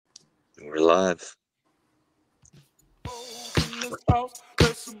We're live.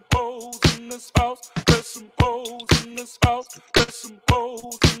 There's some hoes in this house. There's some hoes in this house. There's some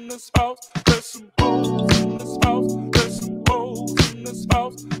hoes in this house. There's some hoes in this house. There's some hoes in this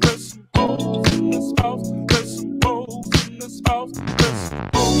house. There's some hoes in this house. There's some hoes in this house. There's some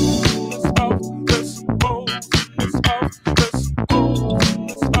hoes in this house. There's some hoes in this house. There's some hoes in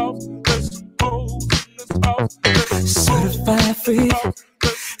this house. There's some hoes in this house. Certified freak,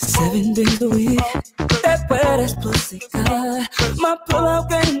 7 days a week. That wet ass pussy got my pull-out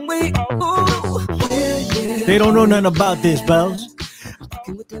game weak. Ooh, yeah. They don't know nothing about this, Bells.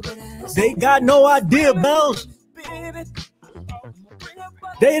 They got no idea, Bells.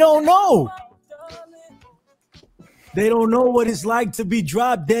 They don't know. They don't know what it's like to be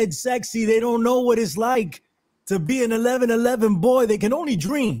drop dead sexy. They don't know what it's like to be an 11-11 boy. They can only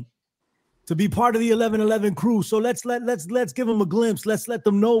dream to be part of the 11-11 crew. So let's give them a glimpse. Let's let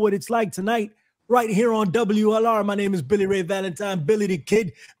them know what it's like tonight, right here on WLR. My name is Billy Ray Valentine, Billy the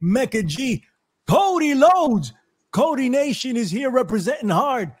Kid, Mecca G, Cody Rhodes. Cody Nation is here representing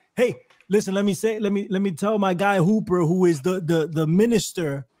hard. Hey, listen, let me tell my guy Hooper, who is the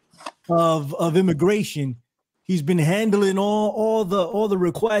minister of immigration. He's been handling all the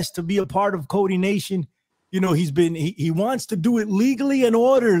requests to be a part of Cody Nation. You know, he wants to do it legally and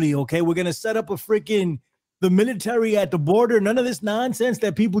orderly. Okay, we're gonna set up the military at the border. None of this nonsense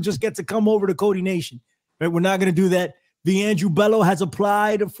that people just get to come over to Cody Nation. Right? We're not gonna do that. The Andrew Bello has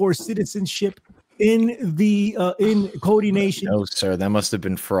applied for citizenship in Cody Nation. No, sir, that must have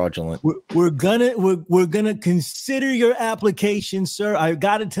been fraudulent. We're gonna consider your application, sir. I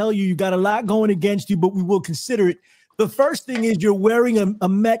gotta tell you, you got a lot going against you, but we will consider it. The first thing is you're wearing a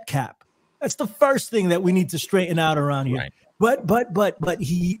Met cap. That's the first thing that we need to straighten out around here. Right. But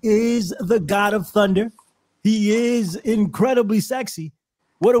he is the God of Thunder. He is incredibly sexy.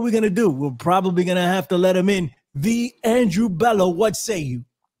 What are we gonna do? We're probably gonna have to let him in. The Andrew Bello, what say you?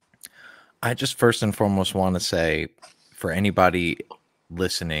 I just first and foremost want to say, for anybody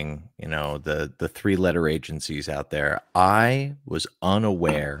listening, you know, the 3-letter agencies out there, I was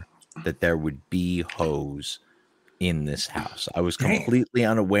unaware that there would be hoes in this house. I was completely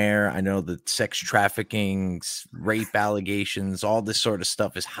unaware. I know that sex trafficking, rape allegations, all this sort of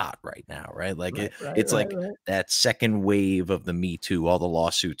stuff is hot right now, right? Like it's like that second wave of the Me Too. All the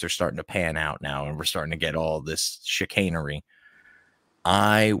lawsuits are starting to pan out now, and we're starting to get all this chicanery.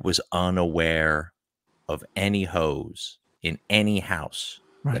 I was unaware of any hoes in any house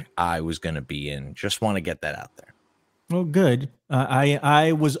that I was going to be in. Just want to get that out there. Well, good.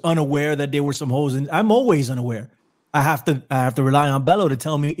 I was unaware that there were some hoes, and I'm always unaware. I have to rely on Bello to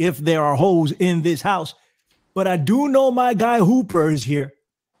tell me if there are hoes in this house. But I do know my guy Hooper is here,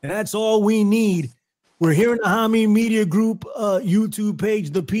 and that's all we need. We're here in the Hami Media Group YouTube page.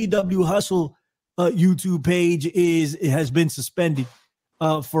 The PW Hustle YouTube page has been suspended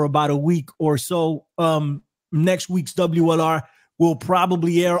for about a week or so. Next week's WLR will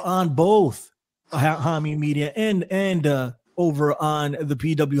probably air on both Hami Media and over on the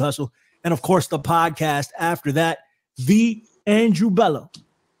PW Hustle, and of course the podcast after that. The Andrew Bello,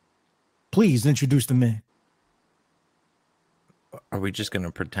 please introduce the man. Are we just going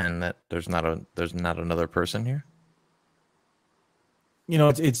to pretend that there's not another person here? You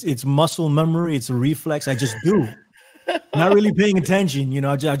know, it's muscle memory. It's a reflex. I just do. Not really paying attention. You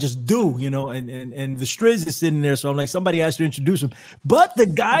know, I just do. You know, and the Striz is sitting there, so I'm like, somebody has to introduce him. But the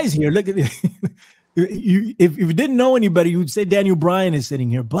guys here, look at you. If you didn't know anybody, you would say Daniel Bryan is sitting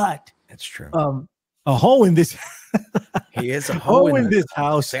here. But that's true. A hoe in this. He is a hoe in this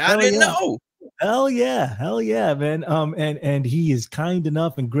house. I didn't know. Hell yeah, man. And he is kind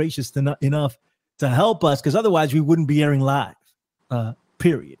enough and gracious enough to help us, because otherwise we wouldn't be airing live.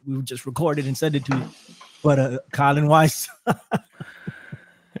 Period. We would just record it and send it to you. But Colin Weiss,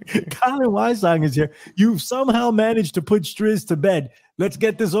 Colin Weissong is here. You've somehow managed to put Striz to bed. Let's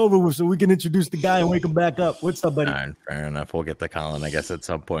get this over with so we can introduce the guy and wake him back up. What's up, buddy? Fair enough. We'll get to Colin, I guess, at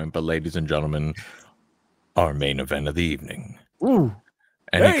some point. But ladies and gentlemen, our main event of the evening. Ooh.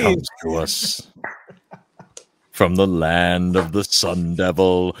 And he comes to us from the land of the Sun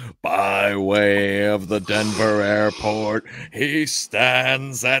Devil by way of the Denver airport. He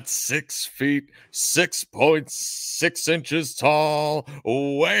stands at 6 feet, 6.6 inches tall,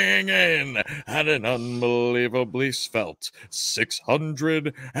 weighing in at an unbelievably svelte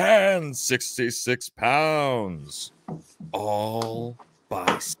 666 pounds. All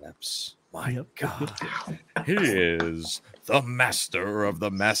biceps. My God. He is the master of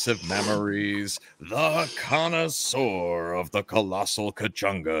the massive memories, the connoisseur of the colossal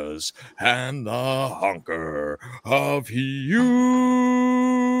kachungas, and the honker of huge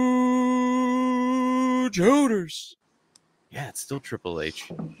bunch of Hooters. Yeah, it's still Triple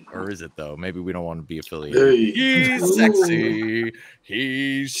H. Or is it, though? Maybe we don't want to be affiliated. Hey. He's sexy.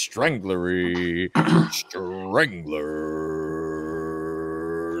 He's stranglery. Strangler.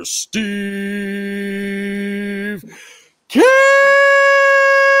 Steve.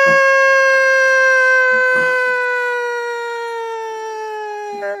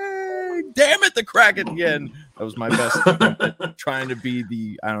 Damn it, the Kraken again. That was my best attempt at trying to be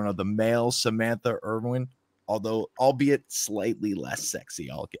the, I don't know, the male Samantha Irwin. Although, albeit slightly less sexy,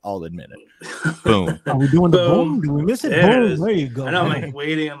 I'll admit it. Boom. Are we doing the boom? Do we miss it? Boom. There you go. I know, I'm like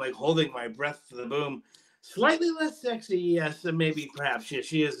waiting. I'm like holding my breath for the boom. Slightly less sexy, yes, maybe perhaps.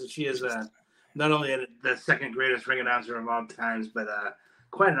 She is not only the second greatest ring announcer of all times, but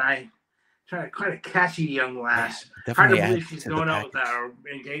quite a catchy young lass. Hard to believe she's going out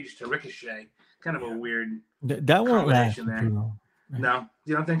with engaged to Ricochet. Kind of a weird that won't last there. No,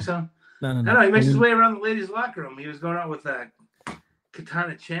 you don't think so? No. He makes his way around the ladies' locker room. He was going out with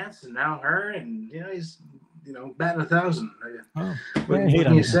Katana Chance, and now her, and he's batting 1,000. What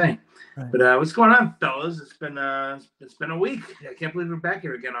can you say? Right. But what's going on, fellas? It's been a week. I can't believe we're back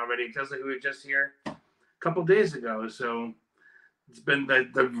here again already. It feels like we were just here a couple days ago. So it's been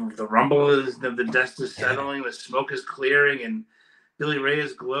the rumble is the dust is settling, the smoke is clearing, and Billy Ray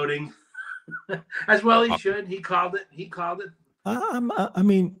is gloating. As well he should. He called it. I'm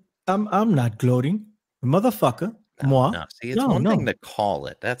not gloating, motherfucker. No, see, it's one thing to call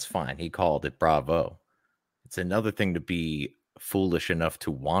it. That's fine. He called it. Bravo. It's another thing to be foolish enough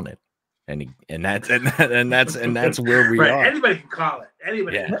to want it, and that's where we are. Anybody can call it.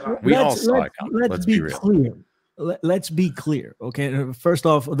 Anybody can call it. We all saw it. Let's be clear. Let's be clear. Okay. First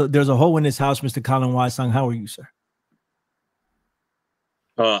off, there's a hole in this house, Mr. Colin Wysong. How are you, sir?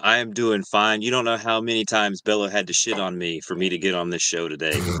 I am doing fine. You don't know how many times Bella had to shit on me for me to get on this show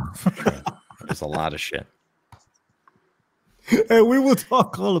today. There's a lot of shit. And we will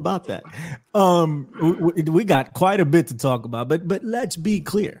talk all about that. We got quite a bit to talk about, but let's be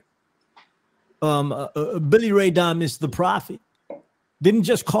clear. Billy Ray Domus, the Prophet, didn't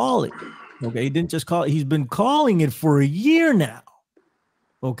just call it. Okay, he didn't just call it. He's been calling it for a year now.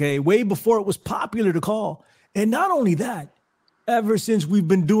 Okay, way before it was popular to call. And not only that, ever since we've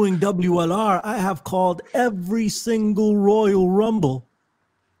been doing WLR, I have called every single Royal Rumble,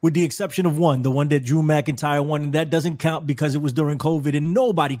 with the exception of one, the one that Drew McIntyre won, and that doesn't count because it was during COVID, and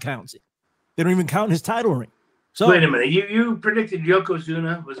nobody counts it. They don't even count his title ring. So wait a minute, you predicted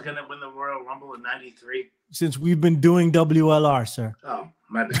Yokozuna was going to win the Royal Rumble in '93? Since we've been doing WLR, sir. Oh,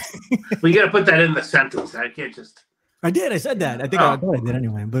 my bad. Well, you got to put that in the sentence. I can't just. I did. I said that. I think I did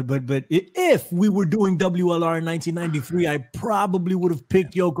anyway. But if we were doing WLR in 1993, I probably would have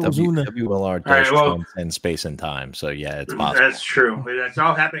picked Yokozuna. WLR does transcend space and time, so yeah, it's possible. That's true. But it's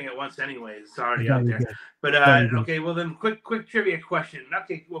all happening at once anyway. It's already out there. But okay, well then, quick trivia question.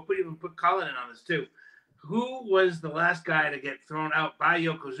 Okay, we'll put Colin in on this too. Who was the last guy to get thrown out by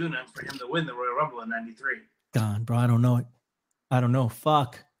Yokozuna for him to win the Royal Rumble in '93? God, bro, I don't know it. I don't know.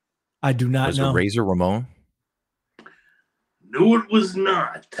 Fuck, I do not know. Was it Razor Ramon? No, it was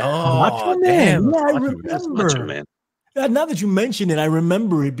not. Oh, damn. Yeah, I remember. Macho Man. Now that you mention it, I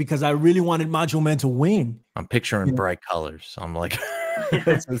remember it because I really wanted Macho Man to win. I'm picturing bright colors. I'm like,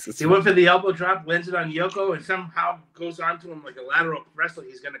 he went for the elbow drop, lands it on Yoko, and somehow goes onto him like a lateral press, like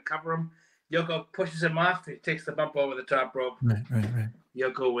he's going to cover him. Yoko pushes him off. He takes the bump over the top rope. Right.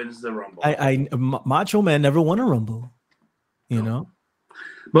 Yoko wins the Rumble. Macho Man never won a Rumble. You know,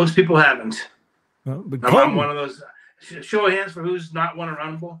 most people haven't. Well, but I'm one of those. Show of hands for who's not won a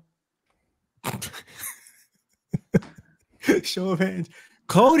Rumble. Show of hands.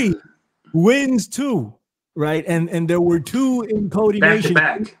 Cody wins 2, right? And there were 2 in Cody Nation.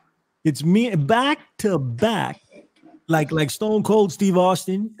 Back. It's me back to back, like Stone Cold Steve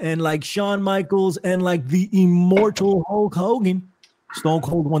Austin and like Shawn Michaels and like the immortal Hulk Hogan. Stone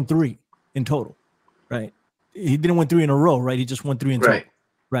Cold won 3 in total, right? He didn't win 3 in a row, right? He just won 3 in total.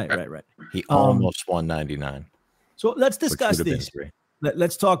 Right. He almost won 99. So let's discuss this.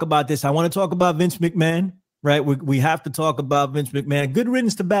 Let's talk about this. I want to talk about Vince McMahon, right? We have to talk about Vince McMahon. Good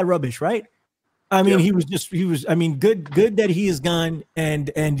riddance to bad rubbish, right? I mean, he was good that he is gone.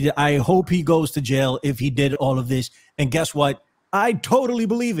 And I hope he goes to jail if he did all of this. And guess what? I totally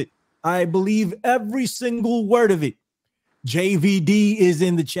believe it. I believe every single word of it. JVD is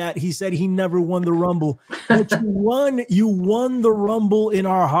in the chat. He said he never won the Rumble. But you won the Rumble in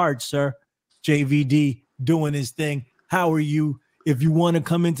our hearts, sir. JVD. Doing his thing. How are you? If you want to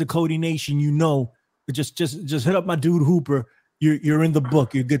come into Cody Nation, just hit up my dude Hooper. You're in the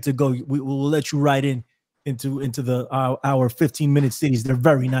book. You're good to go. We'll let you right into our 15-minute cities. They're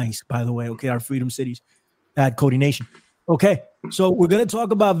very nice, by the way. Okay, our freedom cities. at Cody Nation. Okay, so we're going to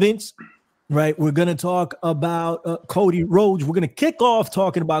talk about Vince, right? We're going to talk about Cody Rhodes. We're going to kick off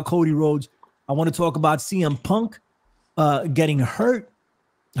talking about Cody Rhodes. I want to talk about CM Punk getting hurt.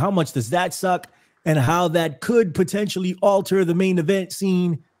 How much does that suck? And how that could potentially alter the main event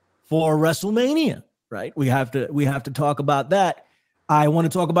scene for WrestleMania, right? We have to talk about that. I want to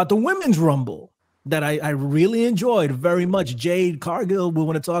talk about the Women's Rumble that I really enjoyed very much. Jade Cargill, we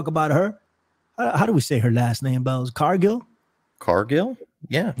want to talk about her. How do we say her last name, Bells? Cargill? Cargill?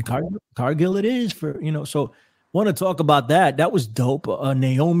 Yeah. Cargill it is so want to talk about that. That was dope.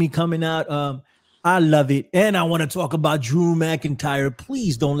 Naomi coming out. I love it. And I want to talk about Drew McIntyre.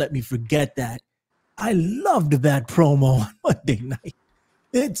 Please don't let me forget that. I loved that promo on Monday night.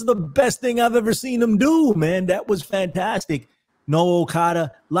 It's the best thing I've ever seen him do, man. That was fantastic. No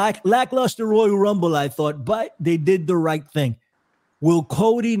Okada, lackluster Royal Rumble, I thought, but they did the right thing. Will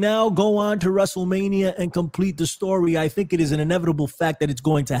Cody now go on to WrestleMania and complete the story? I think it is an inevitable fact that it's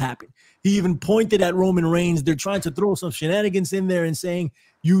going to happen. He even pointed at Roman Reigns. They're trying to throw some shenanigans in there and saying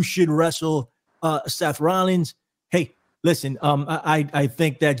you should wrestle Seth Rollins. Hey, listen, I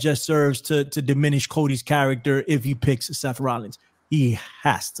think that just serves to diminish Cody's character if he picks Seth Rollins. He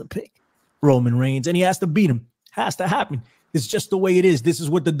has to pick Roman Reigns, and he has to beat him. Has to happen. It's just the way it is. This is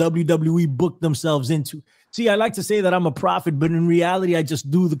what the WWE booked themselves into. See, I like to say that I'm a prophet, but in reality, I just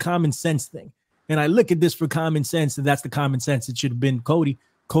do the common sense thing. And I look at this for common sense, and that's the common sense. It should have been Cody.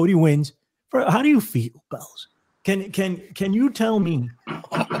 Cody wins. How do you feel, Bells? Can you tell me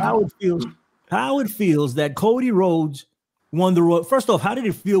how it feels? How it feels that Cody Rhodes won the Royal? First off, how did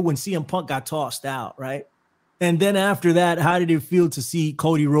it feel when CM Punk got tossed out, right? And then after that, how did it feel to see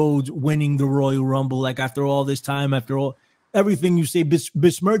Cody Rhodes winning the Royal Rumble? Like after all this time, after all everything you say,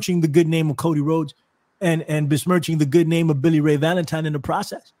 besmirching the good name of Cody Rhodes and besmirching the good name of Billy Ray Valentine in the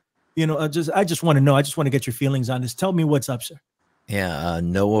process. I just want to know. I just want to get your feelings on this. Tell me what's up, sir. Yeah,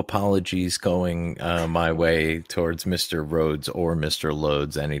 no apologies going my way towards Mr. Rhodes or Mr.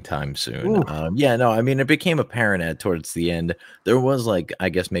 Loads anytime soon. It became apparent towards the end. There was I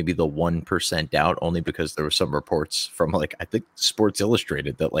guess maybe the 1% doubt, only because there were some reports from I think Sports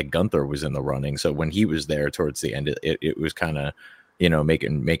Illustrated that Gunther was in the running. So when he was there towards the end, it was kind of,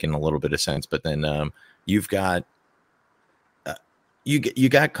 making a little bit of sense. But then you've got you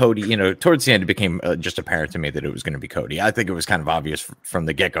got Cody, towards the end, it became just apparent to me that it was going to be Cody. I think it was kind of obvious from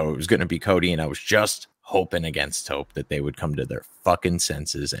the get-go it was going to be Cody, and I was just hoping against hope that they would come to their fucking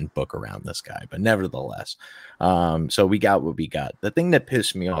senses and book around this guy. But nevertheless, so we got what we got. The thing that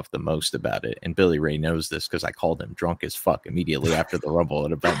pissed me off the most about it, and Billy Ray knows this because I called him drunk as fuck immediately after the Rumble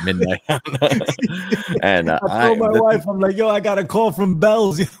at about midnight. And I told my wife, I'm like, yo, I got a call from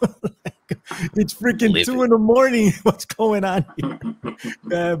Bells. It's freaking 2 a.m. What's going on here?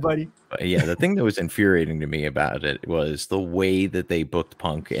 Yeah, buddy. But yeah, the thing that was infuriating to me about it was the way that they booked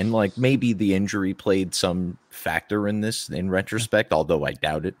Punk, and maybe the injury played some factor in this in retrospect, although I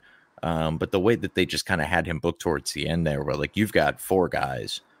doubt it. But the way that they just kind of had him booked towards the end there, where you've got 4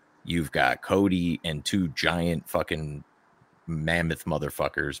 guys, you've got Cody and 2 giant fucking mammoth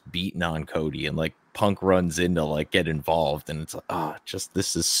motherfuckers beating on Cody, and Punk runs in to get involved, and it's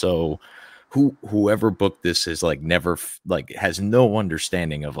this is so. Whoever booked this is never has no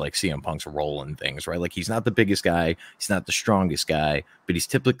understanding of CM Punk's role in things, right? He's not the biggest guy, he's not the strongest guy, but he's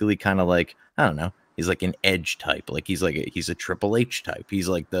typically kind of I don't know, he's an edge type, he's a Triple H type, he's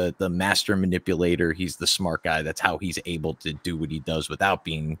the master manipulator, he's the smart guy. That's how he's able to do what he does without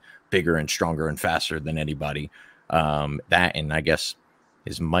being bigger and stronger and faster than anybody. That, and I guess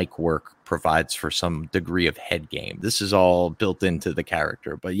his mic work provides for some degree of head game. This is all built into the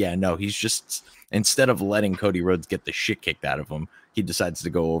character. But yeah, no, he's just, instead of letting Cody Rhodes get the shit kicked out of him, he decides to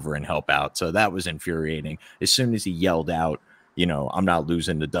go over and help out. So that was infuriating. As soon as he yelled out, I'm not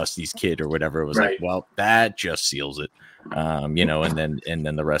losing to Dusty's kid or whatever, it was right. Well, that just seals it. And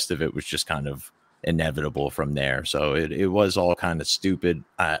then the rest of it was just kind of inevitable from there. So it was all kind of stupid.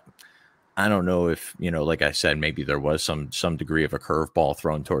 I don't know if, like I said, maybe there was some degree of a curveball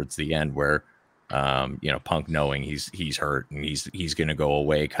thrown towards the end where, Punk, knowing he's hurt and he's going to go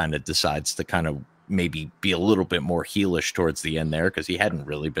away, kind of decides to kind of maybe be a little bit more heelish towards the end there, because he hadn't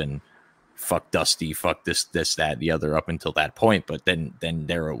really been fuck Dusty, fuck this, that, the other up until that point. But then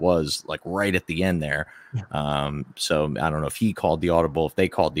there it was, right at the end there. So I don't know if he called the audible, if they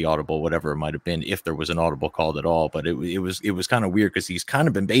called the audible, whatever it might have been, if there was an audible called at all. But it was kind of weird, because he's kind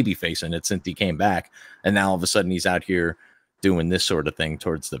of been baby facing it since he came back, and now all of a sudden he's out here doing this sort of thing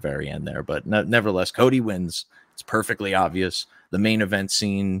towards the very end there. But nevertheless, Cody wins. It's perfectly obvious. The main event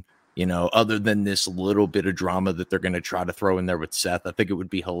scene You know, other than this little bit of drama that they're going to try to throw in there with Seth. I think it would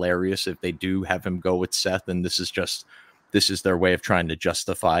be hilarious if they do have him go with Seth, and this is their way of trying to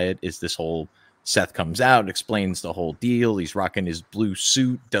justify it, is this whole Seth comes out, explains the whole deal. He's rocking his blue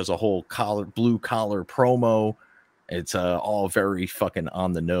suit, does a whole blue collar promo. It's all very fucking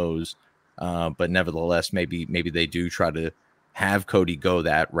on the nose. But nevertheless, maybe they do try to have Cody go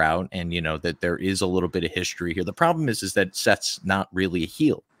that route, and you know that there is a little bit of history here. The problem is that Seth's not really a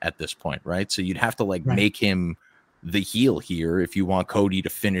heel at this point, right? So you'd have to make him the heel here if you want Cody to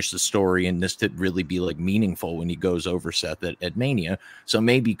finish the story and this to really be like meaningful when he goes over Seth at Mania. So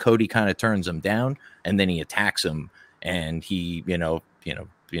maybe Cody kind of turns him down and then he attacks him, and he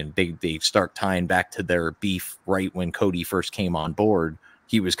they start tying back to their beef right when Cody first came on board.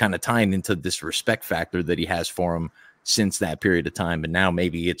 He was kind of tying into this respect factor that he has for him since that period of time, and now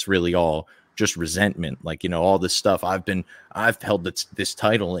maybe it's really all just resentment, like, you know, all this stuff. I've held this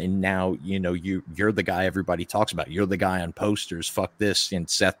title, and now, you know, you're the guy everybody talks about, you're the guy on posters, fuck this. And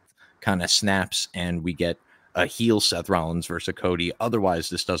Seth kind of snaps, and we get a heel Seth Rollins versus Cody. Otherwise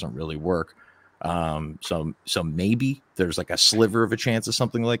this doesn't really work. So maybe there's like a sliver of a chance of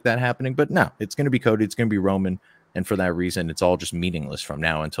something like that happening, but no, it's going to be Cody, it's going to be Roman, and for that reason it's all just meaningless from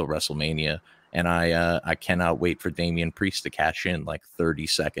now until WrestleMania. And I cannot wait for Damian Priest to cash in like 30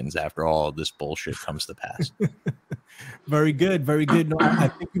 seconds after all of this bullshit comes to pass. Very good. Very good. No, I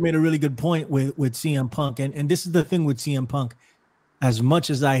think you made a really good point with CM Punk. And this is the thing with CM Punk. As much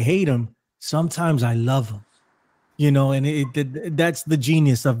as I hate him, sometimes I love him. You know, and that's the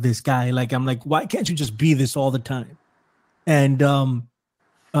genius of this guy. Like, I'm like, why can't you just be this all the time? And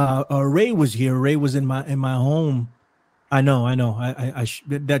Ray was here. Ray was in my home. I know. I'm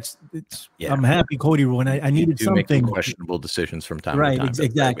happy Cody Rhodes. I needed something. Questionable decisions from time to time. Right,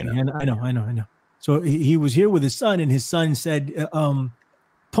 exactly. And I know. So he was here with his son, and his son said,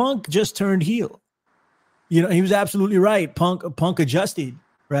 Punk just turned heel. You know, he was absolutely right. Punk adjusted,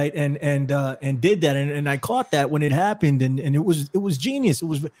 right, and did that, and I caught that when it happened, and it was genius.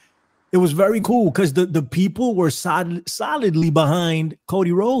 It was very cool because the people were solidly behind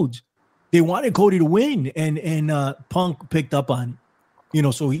Cody Rhodes. They wanted Cody to win, and Punk picked up on it. You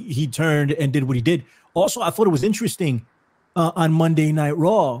know, so he turned and did what he did. Also, I thought it was interesting on Monday Night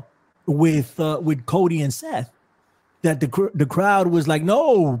Raw with Cody and Seth that the crowd was like,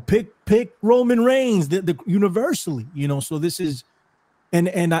 no, pick Roman Reigns the universally. You know, so this is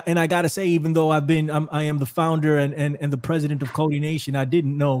and I gotta say, even though I am the founder and the president of Cody Nation, I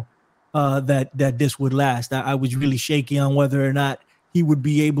didn't know that this would last. I was really shaky on whether or not he would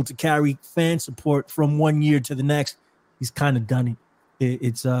be able to carry fan support from one year to the next. He's kind of done it.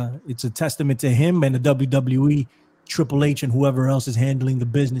 It's a testament to him and the WWE, Triple H, and whoever else is handling the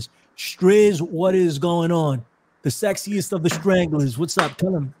business. Striz, what is going on? The sexiest of the stranglers. What's up?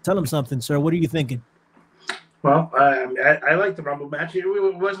 Tell him something, sir. What are you thinking? Well, I like the Rumble match. It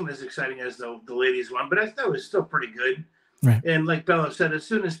wasn't as exciting as the ladies one, but I thought it was still pretty good. Right. And like Bella said, as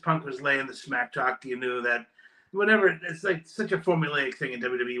soon as Punk was laying the smack talk, you knew that whenever it's like such a formulaic thing in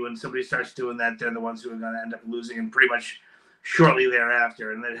WWE, when somebody starts doing that, they're the ones who are going to end up losing, and pretty much shortly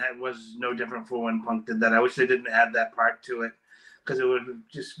thereafter. And that was no different for when Punk did that. I wish they didn't add that part to it, because it would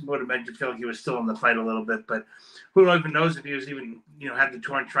have made you feel like he was still in the fight a little bit. But who even knows if he was even, you know, had the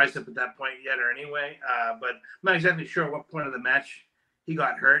torn tricep at that point yet or anyway. But I'm not exactly sure what point of the match he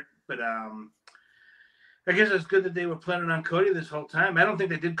got hurt. But I guess it's good that they were planning on Cody this whole time. I don't think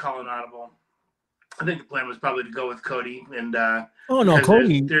they did call an audible. I think the plan was probably to go with Cody. And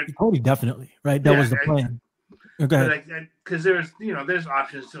Cody definitely, right? That was the plan. Okay. Because there's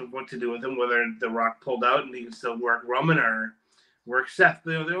options to what to do with him, whether The Rock pulled out and he can still work Roman or work Seth.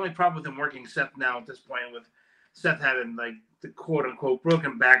 The only problem with him working Seth now at this point, with Seth having like the quote unquote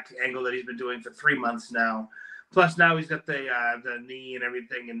broken back angle that he's been doing for 3 months now, plus now he's got the knee and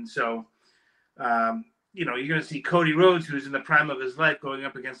everything, and so you're going to see Cody Rhodes, who's in the prime of his life, going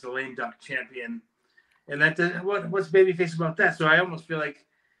up against the lame duck champion, and what's babyface about that? So I almost feel like,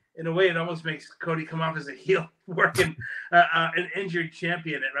 in a way, it almost makes Cody come off as a heel working an injured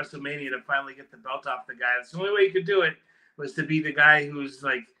champion at WrestleMania to finally get the belt off the guy. That's the only way you could do it, was to be the guy who's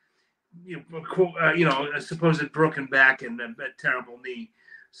like, a supposed broken back and a terrible knee.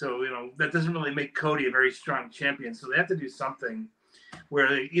 So, that doesn't really make Cody a very strong champion. So they have to do something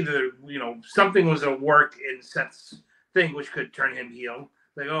where either, something was a work in Seth's thing, which could turn him heel.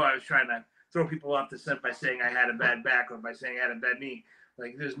 Like, I was trying to throw people off the scent by saying I had a bad back or by saying I had a bad knee.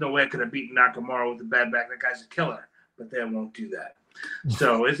 Like, there's no way I could have beaten Nakamura with a bad back. That guy's a killer. But they won't do that.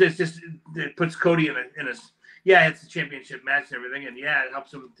 So it's just, it puts Cody in a it's a championship match and everything. And it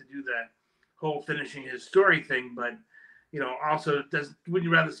helps him to do the whole finishing his story thing. But, also would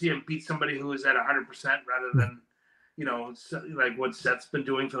you rather see him beat somebody who is at 100% rather than, like what Seth's been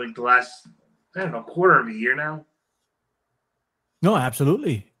doing for like the last, I don't know, quarter of a year now? No,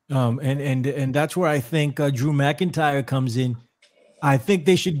 absolutely. And that's where I think Drew McIntyre comes in. I think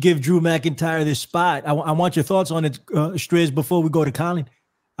they should give Drew McIntyre this spot. I want your thoughts on it, Striz, before we go to Colin.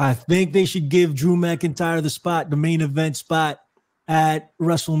 I think they should give Drew McIntyre the spot, the main event spot at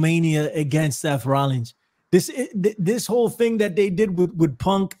WrestleMania against Seth Rollins. This whole thing that they did with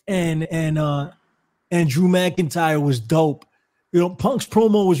Punk and Drew McIntyre was dope. Punk's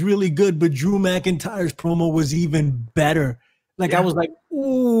promo was really good, but Drew McIntyre's promo was even better. Like, I was like,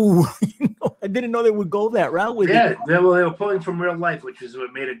 ooh, I didn't know they would go that route with it. Yeah, they were pulling from real life, which is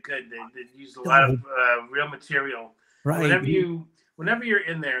what made it good. They used a lot of real material. Right. Whenever you're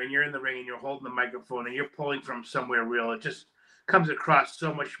in there and you're in the ring and you're holding the microphone and you're pulling from somewhere real, it just comes across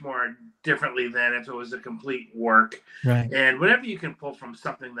so much more differently than if it was a complete work. Right. And whenever you can pull from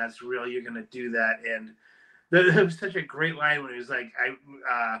something that's real, you're going to do that. And it was such a great line when he was like,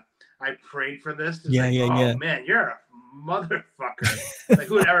 I prayed for this. Oh, man, you're a motherfucker. Like,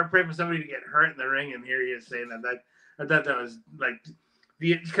 who would ever pray for somebody to get hurt in the ring? And here he is saying that. I thought that was like,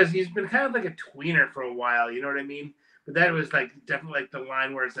 because he's been kind of like a tweener for a while, you know what I mean? But that was like definitely like the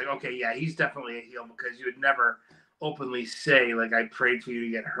line where it's like, okay, yeah, he's definitely a heel, because you would never openly say like, I prayed for you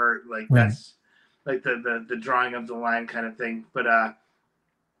to get hurt. Like, that's like the drawing of the line kind of thing. But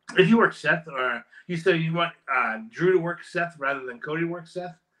if you work Seth, or you say you want Drew to work Seth rather than Cody work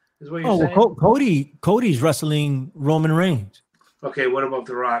Seth, is what you're saying? Well, Cody's wrestling Roman Reigns. Okay, what about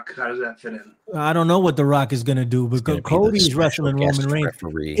The Rock? How does that fit in? I don't know what The Rock is going to do, but Cody's wrestling Roman Reigns.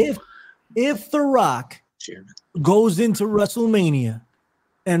 If The Rock goes into WrestleMania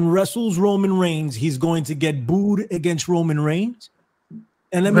and wrestles Roman Reigns, he's going to get booed against Roman Reigns.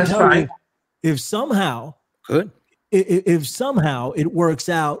 And let me tell you, if somehow it works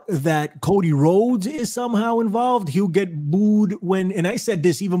out that Cody Rhodes is somehow involved, he'll get booed and I said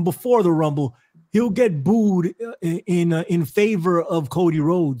this even before the Rumble, he'll get booed in favor of Cody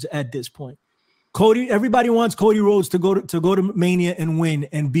Rhodes at this point. Everybody wants Cody Rhodes to go to Mania and win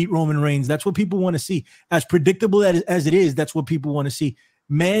and beat Roman Reigns. That's what people want to see. As predictable as it is, that's what people want to see.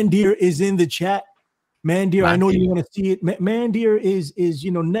 Mandir is in the chat. Mandir, I know you want to see it. Mandir is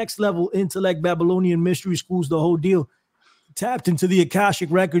next level intellect, Babylonian mystery schools, the whole deal. Tapped into the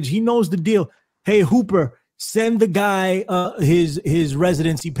Akashic records. He knows the deal. Hey, Hooper, send the guy his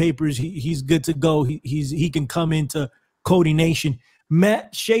residency papers. He's good to go. He can come into Cody Nation.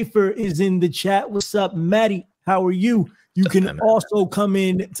 Matt Schaefer is in the chat. What's up, Matty? How are you? You can also come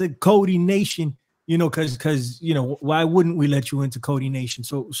in to Cody Nation, because why wouldn't we let you into Cody Nation?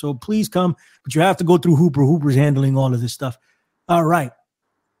 So please come, but you have to go through Hooper. Hooper's handling all of this stuff. All right.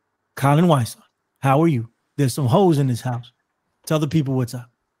 Colin Weissman, how are you? There's some hoes in this house. Tell the people what's up.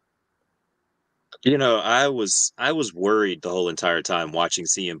 I was worried the whole entire time watching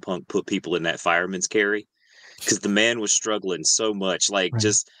CM Punk put people in that fireman's carry, because the man was struggling so much. Like,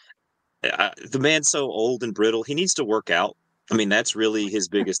 the man's so old and brittle. He needs to work out. I mean, that's really his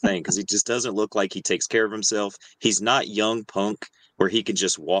biggest thing, because he just doesn't look like he takes care of himself. He's not young Punk where he can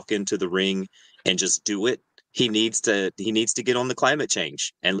just walk into the ring and just do it. He needs to get on the climate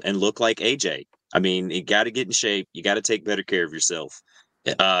change and look like AJ. I mean, you got to get in shape. You got to take better care of yourself.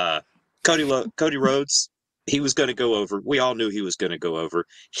 Cody Rhodes, he was going to go over. We all knew he was going to go over.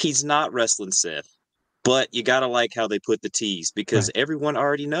 He's not wrestling Seth, but you got to like how they put the tease, because everyone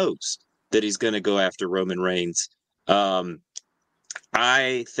already knows that he's going to go after Roman Reigns.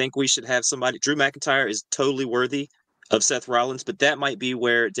 I think we should have somebody. Drew McIntyre is totally worthy of Seth Rollins, but that might be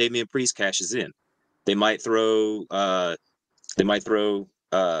where Damian Priest cashes in. They might throw Drew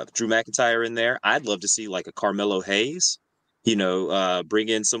McIntyre in there. I'd love to see like a Carmelo Hayes, bring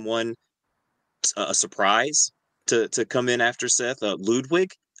in someone, a surprise to come in after Seth.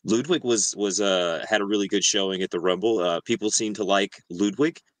 Ludwig was had a really good showing at the Rumble. People seem to like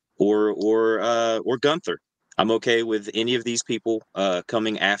Ludwig or Gunther. I'm okay with any of these people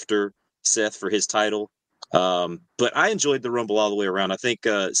coming after Seth for his title. But I enjoyed the Rumble all the way around. I think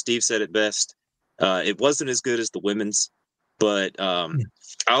Steve said it best. It wasn't as good as the women's, but I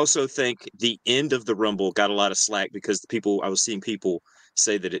also think the end of the Rumble got a lot of slack because I was seeing people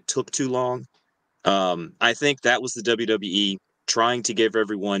say that it took too long. I think that was the WWE trying to give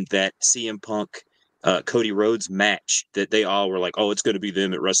everyone that CM Punk, Cody Rhodes match that they all were like, oh, it's going to be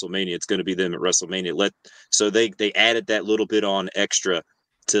them at WrestleMania. It's going to be them at WrestleMania. So they added that little bit on extra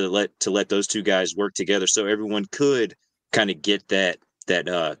to let those two guys work together, so everyone could kind of get that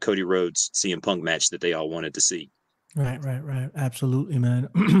Cody Rhodes CM Punk match that they all wanted to see. Right. Absolutely, man.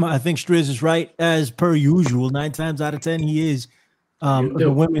 I think Striz is right as per usual. 9 times out of 10, he is.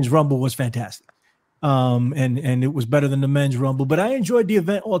 The women's rumble was fantastic. And it was better than the men's rumble, but I enjoyed the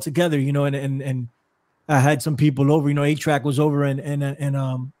event altogether, and I had some people over, A-Track was over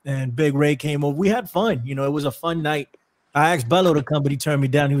and Big Ray came over. We had fun. It was a fun night. I asked Bello to come, but he turned me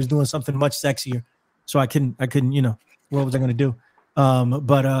down. He was doing something much sexier. So I couldn't, what was I going to do?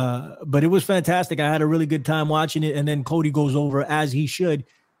 But it was fantastic. I had a really good time watching it. And then Cody goes over as he should.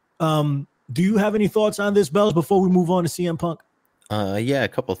 Do you have any thoughts on this, Bells, before we move on to CM Punk? Yeah, a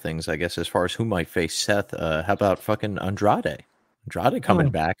couple things, I guess, as far as who might face Seth. How about fucking Andrade? Andrade coming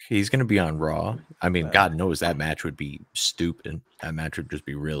back. He's going to be on Raw. I mean, God knows that match would be stupid. That match would just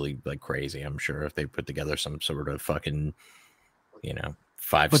be really crazy. I'm sure if they put together some sort of fucking,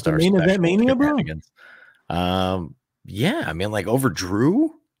 5-star main event Mania, bro. Yeah, I mean, over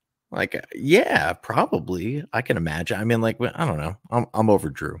Drew. Yeah, probably. I can imagine. I mean, I don't know. I'm over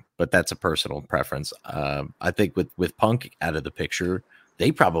Drew, but that's a personal preference. I think with Punk out of the picture,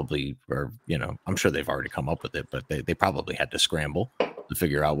 they probably are, I'm sure they've already come up with it, but they probably had to scramble to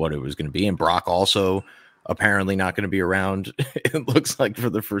figure out what it was going to be. And Brock also apparently not going to be around, it looks like, for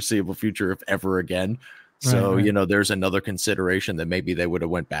the foreseeable future, if ever again. So, right. There's another consideration that maybe they would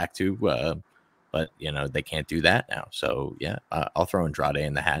have went back to, but they can't do that now. So yeah, I'll throw Andrade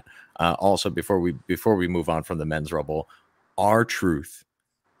in the hat. Also, before we move on from the men's rumble, R-Truth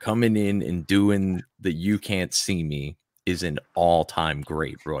coming in and doing the "You Can't See Me" is an all-time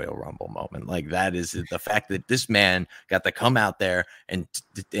great Royal Rumble moment. That is the fact that this man got to come out there and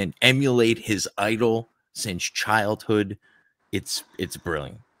emulate his idol since childhood. It's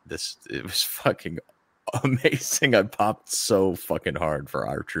brilliant. It was fucking amazing. I popped so fucking hard for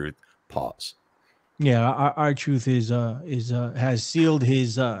R-Truth. Pause. Yeah, R-Truth has sealed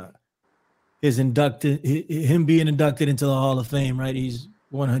his him being inducted into the Hall of Fame, right? He's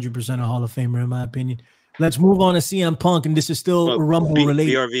 100% a Hall of Famer in my opinion. Let's move on to CM Punk, and this is still Rumble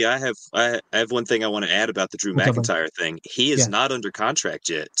related. BRV, I have one thing I want to add about the Drew McIntyre thing. He is not under contract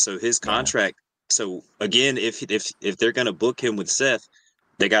yet, so his contract. So again, if they're gonna book him with Seth,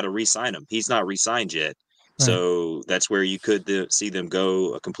 they got to re-sign him. He's not re-signed yet. Right. So that's where you could see them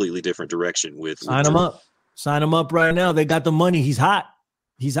go a completely different direction with sign him up. Sign him up right now. They got the money. He's hot.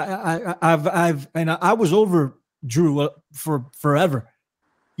 I was over Drew for forever,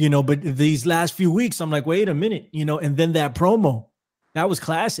 but these last few weeks I'm like, wait a minute, and then that promo, that was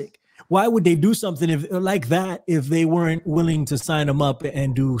classic. Why would they do something like that if they weren't willing to sign him up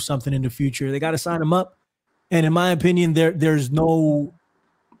and do something in the future? They got to sign him up. And in my opinion, there's no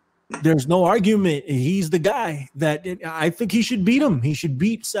argument. He's the guy that I think he should beat him. He should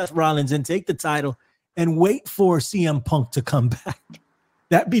beat Seth Rollins and take the title and wait for CM Punk to come back.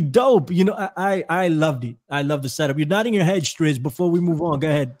 That'd be dope. I loved it. I love the setup. You're nodding your head, Striz. Before we move on, go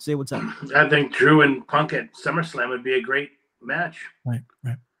ahead. Say what's up. I think Drew and Punk at SummerSlam would be a great match. Right.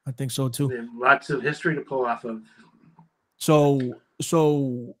 I think so too. They have lots of history to pull off of. So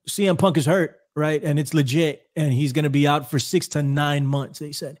CM Punk is hurt, right? And it's legit. And he's going to be out for 6 to 9 months,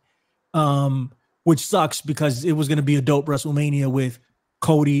 they said. Which sucks because it was going to be a dope WrestleMania with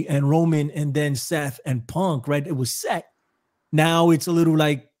Cody and Roman and then Seth and Punk, right? It was set. Now it's a little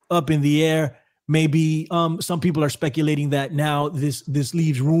up in the air. Maybe some people are speculating that now this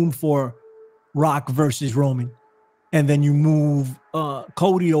leaves room for Rock versus Roman. And then you move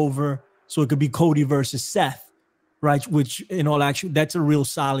Cody over so it could be Cody versus Seth, right? Which in all actually, that's a real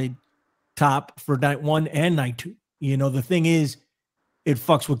solid top for night 1 and night 2. The thing is, it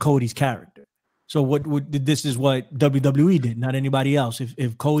fucks with Cody's character. So this is what WWE did, not anybody else.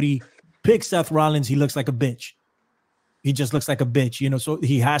 If Cody picks Seth Rollins, he looks like a bitch. He just looks like a bitch, so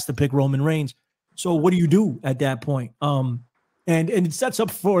he has to pick Roman Reigns. So what do you do at that point? And it sets up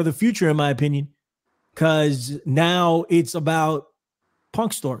for the future, in my opinion, because now it's about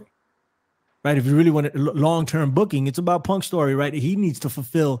Punk's story, right? If you really want long-term booking, it's about Punk's story, right? He needs to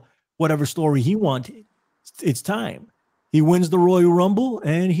fulfill whatever story he wanted. It's time. He wins the Royal Rumble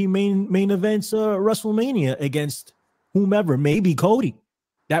and he main events WrestleMania against whomever, maybe Cody.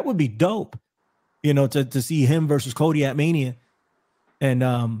 That would be dope, to see him versus Cody at Mania. And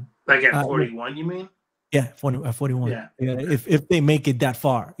at 41, you mean? Yeah, 41. Yeah. If they make it that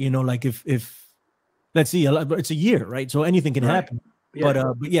far, if let's see, it's a year, right? So anything can happen. Yeah.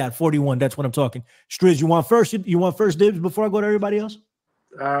 But yeah, 41. That's what I'm talking. Striz, you want first dibs before I go to everybody else?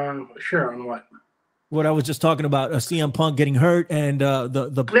 Sure. On what? What I was just talking about, CM Punk getting hurt and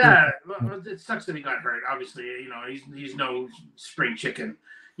the well, it sucks that he got hurt. Obviously, he's no spring chicken.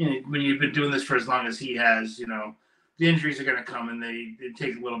 When you've been doing this for as long as he has, the injuries are going to come, and it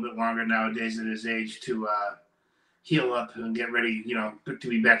takes a little bit longer nowadays at his age to heal up and get ready, to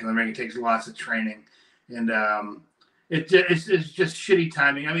be back in the ring. It takes lots of training, and it's just shitty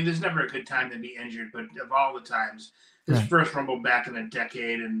timing. I mean, there's never a good time to be injured, but of all the times, his first Rumble back in a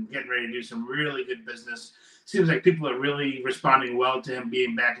decade and getting ready to do some really good business. Seems like people are really responding well to him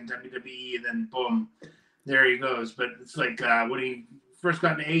being back in WWE, and then boom, there he goes. But it's like when he first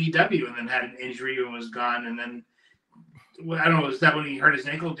got into AEW and then had an injury and was gone, and then I don't know, was that when he hurt his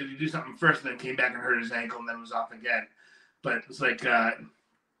ankle? Did he do something first and then came back and hurt his ankle and then was off again? But it's like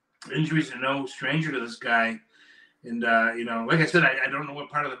injuries are no stranger to this guy. And, like I said, I don't know what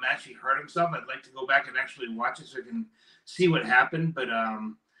part of the match he hurt himself. I'd like to go back and actually watch it so I can see what happened. But,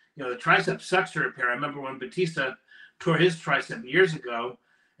 the tricep sucks to repair. I remember when Batista tore his tricep years ago,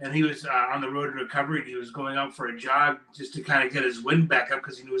 and he was on the road to recovery, and he was going out for a jog just to kind of get his wind back up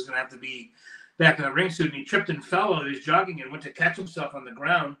because he knew he was going to have to be back in the ring suit. And he tripped and fell while he was jogging and went to catch himself on the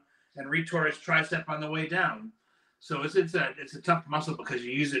ground and retore his tricep on the way down. So it's a tough muscle because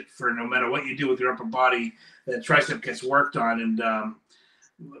you use it for no matter what you do with your upper body, that tricep gets worked on. And,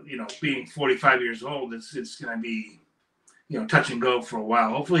 being 45 years old, it's going to be, touch and go for a while.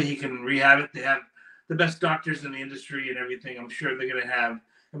 Hopefully he can rehab it. They have the best doctors in the industry and everything. I'm sure they're going to have,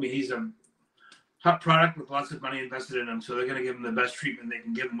 he's a hot product with lots of money invested in him. So they're going to give him the best treatment they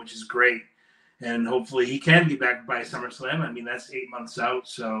can give him, which is great. And hopefully he can be back by SummerSlam. That's 8 months out.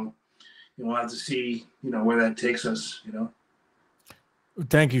 So we'll have to see, where that takes us,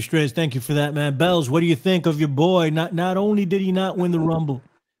 Thank you, Striz. Thank you for that, man. Bells, what do you think of your boy? Not only did he not win the Rumble,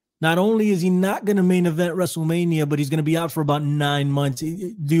 not only is he not going to main event WrestleMania, but he's going to be out for about 9 months.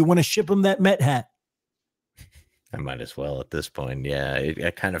 Do you want to ship him that Met hat? I might as well at this point. Yeah,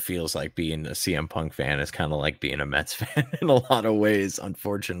 it kind of feels like being a CM Punk fan is kind of like being a Mets fan in a lot of ways,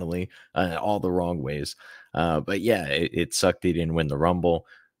 unfortunately, all the wrong ways. But yeah, it sucked he didn't win the Rumble.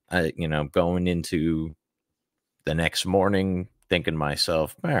 Going into the next morning, thinking to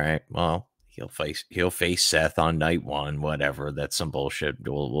myself, all right, well, he'll face Seth on night one, whatever. That's some bullshit.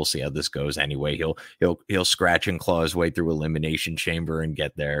 We'll see how this goes anyway. He'll scratch and claw his way through Elimination Chamber and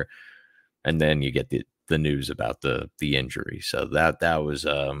get there, and then you get the news about the injury. So that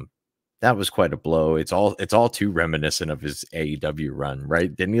was quite a blow. It's all too reminiscent of his AEW run,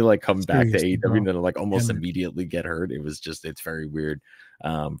 right? Didn't he come back to AEW and then almost immediately get hurt? It's very weird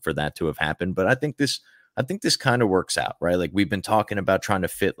for that to have happened. But I think this kind of works out, right? We've been talking about trying to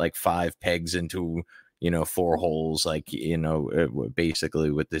fit 5 pegs into 4 holes,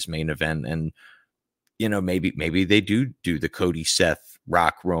 basically with this main event. And maybe they do the Cody, Seth,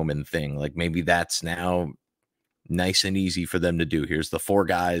 Rock, Roman thing. Maybe that's now nice and easy for them to do. Here's the 4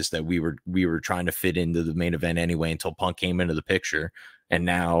 guys that we were trying to fit into the main event anyway until Punk came into the picture, and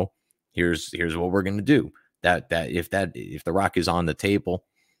now here's what we're gonna do. That if the Rock is on the table,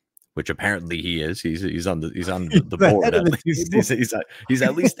 which apparently he is, he's on the board. He's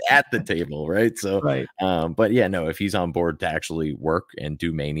at least at the table, right? So, right. But yeah, no, if he's on board to actually work and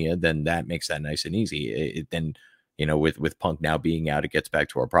do Mania, then that makes that nice and easy. Then with Punk now being out, it gets back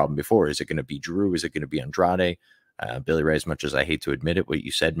to our problem before. Is it going to be Drew? Is it going to be Andrade? Billy Ray, as much as I hate to admit it, what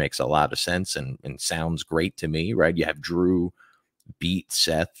you said makes a lot of sense and sounds great to me, right? You have Drew beat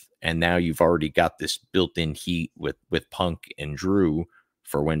Seth, and now you've already got this built-in heat with Punk and Drew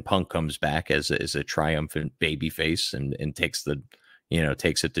for when Punk comes back as a triumphant babyface and takes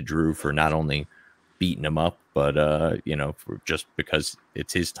it to Drew for not only beating him up, but for just because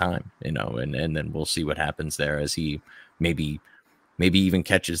it's his time, and then we'll see what happens there as he maybe even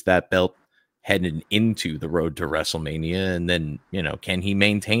catches that belt heading into the road to WrestleMania, and then can he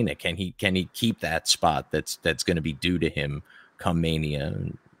maintain it? Can he keep that spot that's going to be due to him come Mania?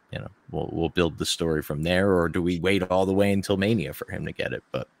 And we'll build the story from there, or do we wait all the way until Mania for him to get it?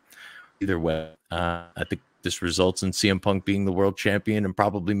 But either way, I think this results in CM Punk being the world champion and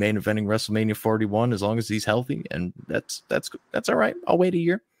probably main eventing WrestleMania 41 as long as he's healthy, and that's all right. I'll wait a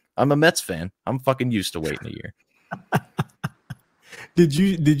year. I'm a Mets fan. I'm fucking used to waiting a year. Did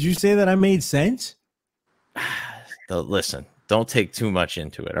you say that I made sense? Listen, don't take too much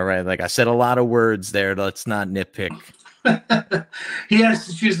into it. All right. I said a lot of words there. Let's not nitpick. He has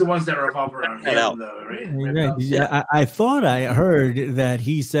to choose the ones that revolve around him, though, right? Right. Yeah, I thought I heard that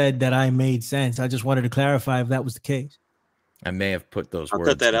he said that I made sense. I just wanted to clarify if that was the case. I may have put those words.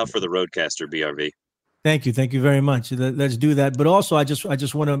 I'll cut that out for the Roadcaster, BRV. Thank you very much. Let's do that. But also, I just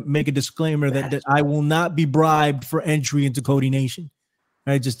want to make a disclaimer that I will not be bribed for entry into Cody Nation.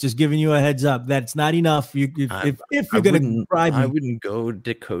 Right, just giving you a heads up. That's not enough. If you're going to bribe me, I wouldn't go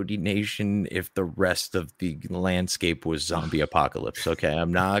to Cody Nation if the rest of the landscape was zombie apocalypse. Okay,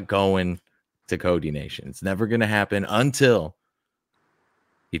 I'm not going to Cody Nation. It's never going to happen until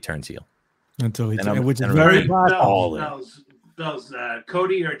he turns heel. Until he, And which is and very I'm possible. Bells,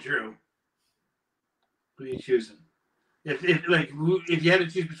 Cody or Drew? Who are you choosing? If you had to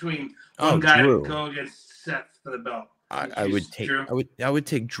choose between one guy Drew. to go against Seth for the belt, I would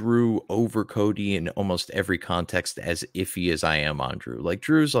take Drew over Cody in almost every context, as iffy as I am on Drew. Like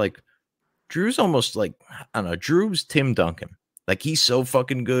Drew's almost like, I don't know, Drew's Tim Duncan. Like he's so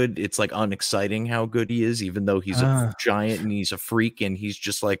fucking good. It's like unexciting how good he is, even though he's a giant and he's a freak and he's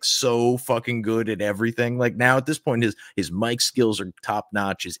just like so fucking good at everything. Like now at this point, his mic skills are top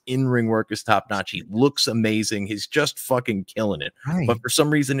notch. His in-ring work is top notch. He looks amazing. He's just fucking killing it. Right. But for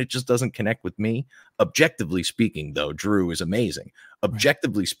some reason, it just doesn't connect with me. Objectively speaking, though, Drew is amazing.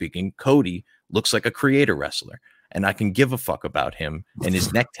 Objectively speaking, Cody looks like a creator wrestler. And I can give a fuck about him and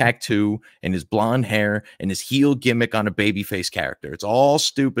his neck tattoo and his blonde hair and his heel gimmick on a babyface character. It's all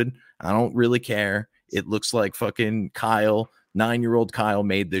stupid. I don't really care. It looks like fucking 9-year-old Kyle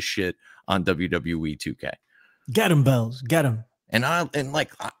made this shit on WWE 2K. Get him, Bells. Get him. And I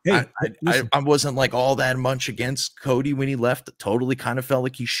wasn't like all that much against Cody when he left. Totally kind of felt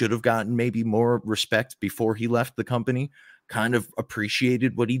like he should have gotten maybe more respect before he left the company. Kind of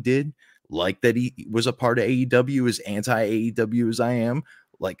appreciated what he did. Like that he was a part of AEW, as anti-AEW as I am,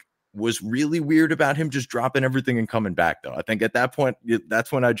 like was really weird about him just dropping everything and coming back, though. I think at that point,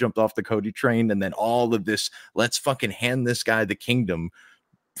 that's when I jumped off the Cody train. And then all of this, let's fucking hand this guy the kingdom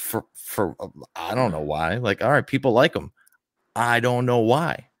for I don't know why. Like, all right, people like him. I don't know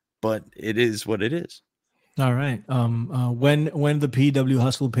why, but it is what it is. All right. When the PW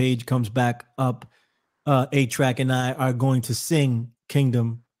Hustle page comes back up, A-Track and I are going to sing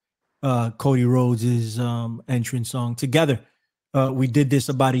Kingdom, Cody Rhodes' entrance song together. We did this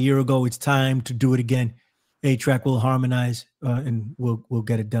about a year ago. It's time to do it again. A-Track will harmonize and we'll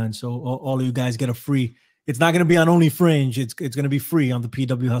get it done. So all of you guys get a free. It's not going to be on Only Fringe. It's going to be free on the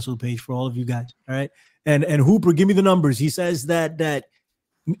PW Hustle page for all of you guys. All right. And Hooper, give me the numbers. He says that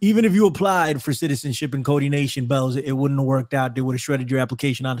even if you applied for citizenship in Cody Nation, Bells, it wouldn't have worked out. They would have shredded your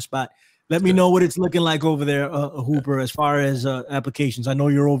application on the spot. Let me know what it's looking like over there, Hooper, as far as applications. I know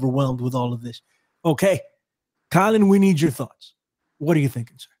you're overwhelmed with all of this. Okay. Colin, we need your thoughts. What are you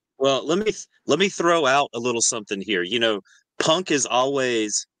thinking, sir? Well, let me throw out a little something here. You know, Punk is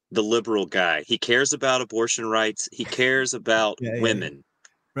always the liberal guy. He cares about abortion rights. He cares about women.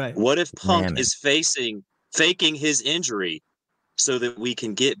 Right. What if Punk is faking his injury so that we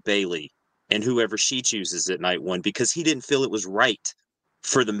can get Bayley and whoever she chooses at night one, because he didn't feel it was right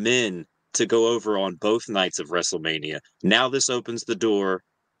for the men to go over on both nights of WrestleMania. Now this opens the door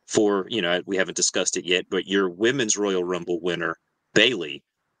for, we haven't discussed it yet, but your women's Royal Rumble winner, Bayley,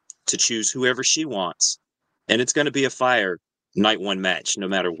 to choose whoever she wants. And it's going to be a fire night one match, no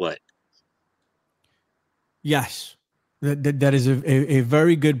matter what. Yes, that is a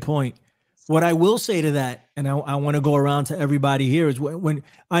very good point. What I will say to that, and I want to go around to everybody here, is when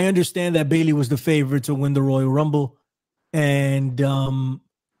I understand that Bayley was the favorite to win the Royal Rumble, and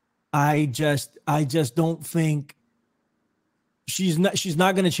I just don't think she's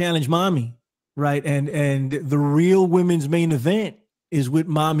not going to challenge Mommy, right? And the real women's main event is with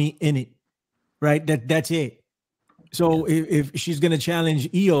Mommy in it, right? That's it. So if she's going to challenge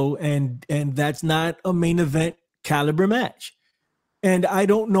Io, and that's not a main event caliber match, and I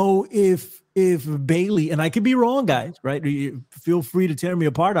don't know if Bayley, and I could be wrong, guys, right? Feel free to tear me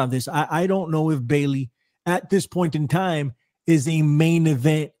apart on this. I don't know if Bayley at this point in time is a main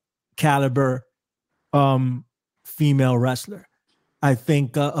event caliber female wrestler. I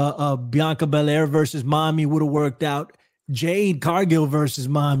think Bianca Belair versus Mommy would have worked out. Jade Cargill versus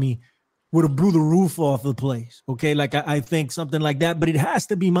Mommy would have blew the roof off the place. Okay, like I think something like that, but it has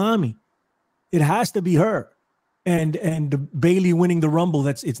to be Mommy. It has to be her. And Bayley winning the Rumble,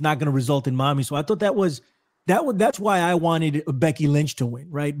 it's not going to result in Mommy. So I thought that's why I wanted Becky Lynch to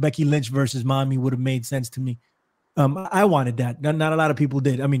win, right? Becky Lynch versus Mommy would have made sense to me. I wanted that. Not a lot of people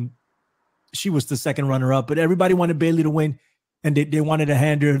did. I mean, she was the second runner-up, but everybody wanted Bayley to win, and they wanted to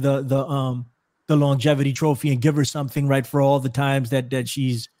hand her the longevity trophy and give her something, right, for all the times that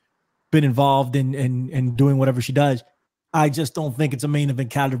she's been involved in doing whatever she does. I just don't think it's a main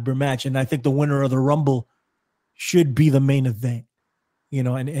event caliber match, and I think the winner of the Rumble should be the main event,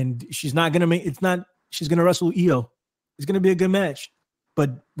 and she's not going to she's going to wrestle Io. It's going to be a good match,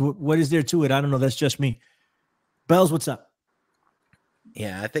 but what is there to it? I don't know. That's just me. Bells, what's up?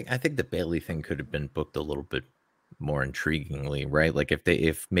 Yeah, I think the Bayley thing could have been booked a little bit more intriguingly, right? Like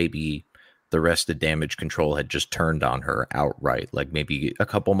if maybe the rest of Damage Control had just turned on her outright, like maybe a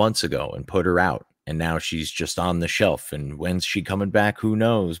couple months ago, and put her out, and now she's just on the shelf, and when's she coming back? Who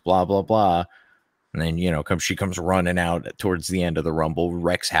knows? Blah blah blah. And then, she comes running out towards the end of the Rumble,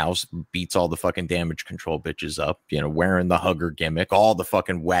 wrecks house, beats all the fucking damage control bitches up, wearing the hugger gimmick, all the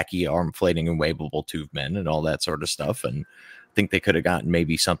fucking wacky arm flating and waveable tube men and all that sort of stuff. And I think they could have gotten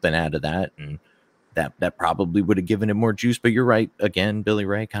maybe something out of that. And that probably would have given it more juice. But you're right. Again, Billy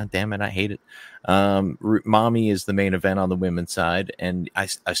Ray, God damn it, I hate it. Mommy is the main event on the women's side. And I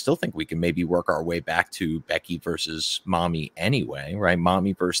still think we can maybe work our way back to Becky versus Mommy anyway, right?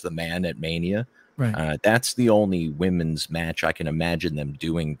 Mommy versus the Man at Mania. Right. That's the only women's match I can imagine them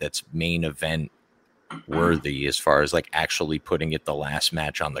doing that's main event worthy as far as like actually putting it the last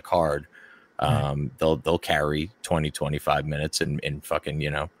match on the card. They'll carry 20-25 minutes and fucking,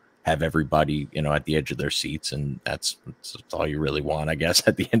 have everybody, at the edge of their seats. And that's all you really want, I guess.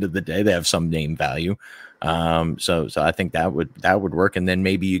 At the end of the day, they have some name value. So I think that would work. And then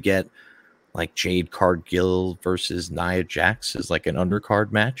maybe you get like Jade Cargill versus Nia Jax is like an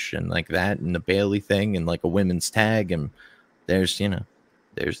undercard match, and like that, and the Bailey thing, and like a women's tag, and there's your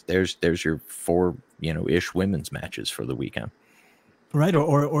 4 ish women's matches for the weekend, right?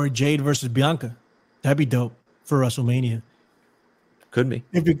 Or Jade versus Bianca, that'd be dope for WrestleMania. Could be.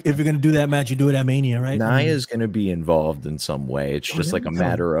 If you're gonna do that match, you do it at Mania, right? Nia's gonna be involved in some way. It's just like a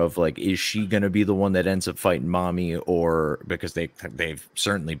matter of like, is she gonna be the one that ends up fighting Mommy, or because they've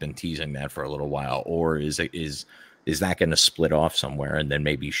certainly been teasing that for a little while, or is that gonna split off somewhere, and then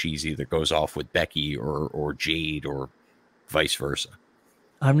maybe she's either goes off with Becky or Jade or vice versa.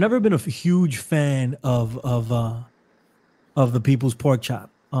 I've never been a huge fan of the People's Pork Chop.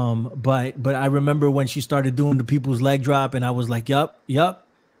 But I remember when she started doing the People's Leg Drop, and I was like, yup.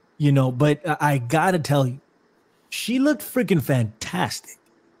 But I gotta tell you, she looked freaking fantastic.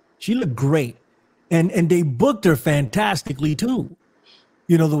 She looked great. And they booked her fantastically too.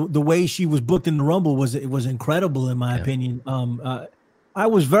 The way she was booked in the Rumble was incredible in my opinion. I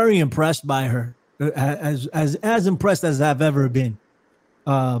was very impressed by her, as impressed as I've ever been.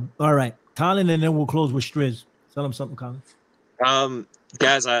 All right, Colin, and then we'll close with Striz. Tell him something, Colin.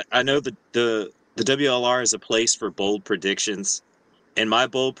 Guys, I know the WLR is a place for bold predictions, and my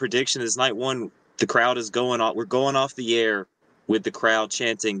bold prediction is night one, the crowd is going off. We're going off the air with the crowd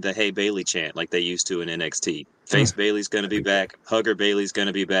chanting the "Hey Bailey" chant like they used to in NXT. Face Bailey's going to be back. Hugger Bailey's going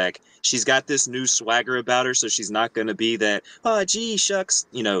to be back. She's got this new swagger about her, so she's not going to be that, oh, gee, shucks,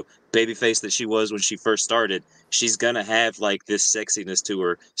 babyface that she was when she first started. She's going to have like this sexiness to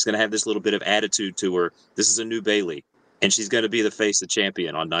her. She's going to have this little bit of attitude to her. This is a new Bailey. And she's going to be the face of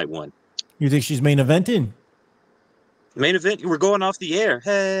champion on night one. You think she's main eventing? Main event, we're going off the air.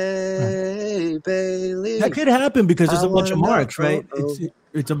 Hey, Bailey. That could happen because it's a bunch of marks, right?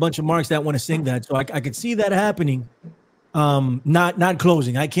 It's a bunch of marks that want to sing that. So I could see that happening. Not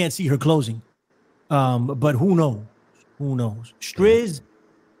closing. I can't see her closing. But who knows? Who knows? Striz,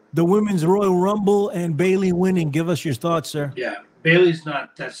 the Women's Royal Rumble and Bailey winning. Give us your thoughts, sir. Yeah, Bailey's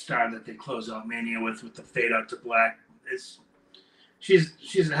not that star that they close out Mania with the fade out to black.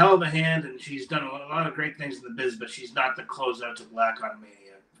 She's a hell of a hand, and she's done a lot of great things in the biz, but she's not the closeout to black on Mania.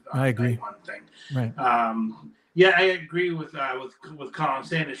 I agree. One thing, right? I agree with Colin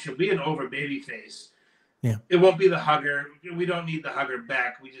saying that she'll be an over baby face. Yeah, it won't be the hugger. We don't need the hugger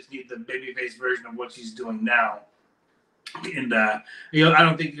back. We just need the baby face version of what she's doing now. And I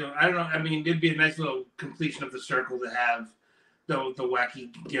don't know. I mean, it'd be a nice little completion of the circle to have the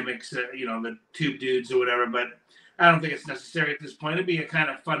wacky gimmicks, the tube dudes or whatever, but I don't think it's necessary at this point. It'd be a kind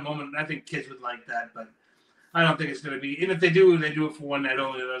of fun moment. I think kids would like that, but I don't think it's going to be. And if they do it for one night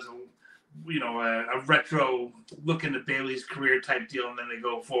only. There's a retro look into Bailey's career type deal, and then they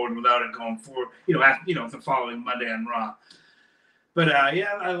go forward without it going forward. The following Monday on Raw. But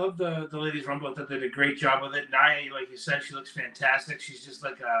I love the Ladies Rumble. I thought they did a great job with it. Nia, like you said, she looks fantastic. She's just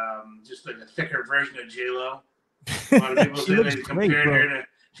like a thicker version of J-Lo. A lot of people say they compared her to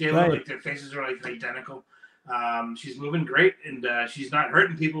J-Lo, right. Like their faces are like identical. She's moving great, and she's not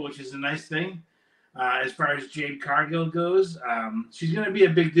hurting people, which is a nice thing. As far as Jade Cargill goes, she's going to be a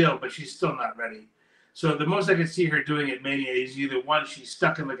big deal, but she's still not ready. So the most I could see her doing at Mania is either one, she's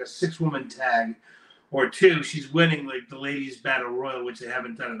stuck in like a 6-woman tag, or two, she's winning like the Ladies Battle Royal, which they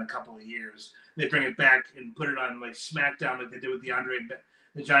haven't done in a couple of years. They bring it back and put it on like SmackDown, like they did with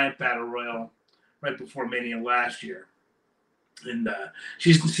the Giant Battle Royal right before Mania last year. And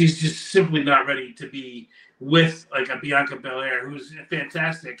she's just simply not ready to be with like a Bianca Belair, who's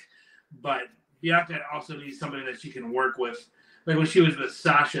fantastic, but Bianca also needs somebody that she can work with. Like when she was with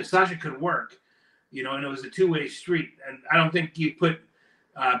Sasha could work, and it was a two-way street. And I don't think you put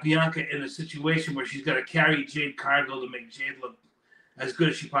Bianca in a situation where she's got to carry Jade Cargill to make Jade look as good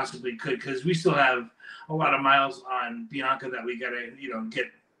as she possibly could, because we still have a lot of miles on Bianca that we got to,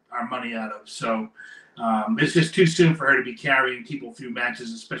 get our money out of. So it's just too soon for her to be carrying people through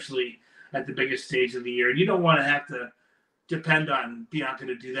matches, especially at the biggest stage of the year. And you don't want to have to depend on Bianca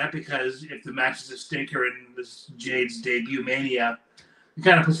to do that, because if the match is a stinker in this Jade's debut Mania, it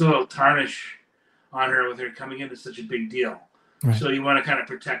kind of puts a little tarnish on her with her coming into such a big deal. Right. So you want to kind of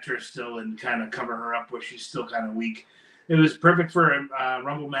protect her still and kind of cover her up where she's still kind of weak. It was perfect for a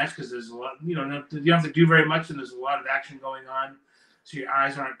Rumble match because there's a lot, you don't have to do very much, and there's a lot of action going on, so your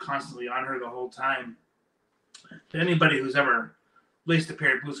eyes aren't constantly on her the whole time. Anybody who's ever laced a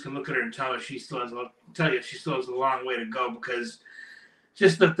pair of boots can look at her and tell she still has a long way to go, because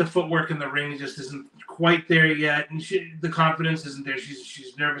just the footwork in the ring just isn't quite there yet, and the confidence isn't there.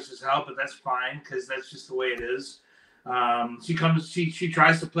 She's nervous as hell, but that's fine because that's just the way it is. She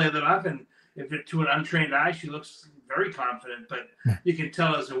tries to play that up, and if it to an untrained eye, she looks very confident. But you can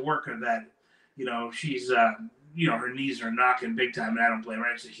tell as a worker that she's her knees are knocking big time, and I don't blame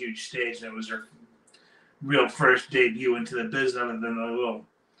her. It's a huge stage, and it was her real first debut into the biz, other than a little,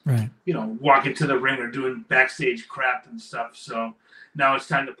 walking to the ring or doing backstage crap and stuff. So now it's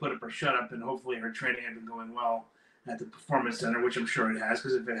time to put up or shut up, and hopefully her training had been going well at the Performance Center, which I'm sure it has,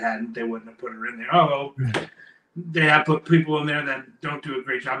 because if it hadn't, they wouldn't have put her in there. They have put people in there that don't do a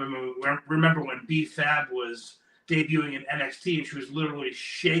great job. I mean, remember when B-Fab was debuting in NXT, and she was literally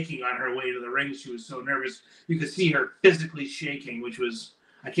shaking on her way to the ring. She was so nervous. You could see her physically shaking, which was,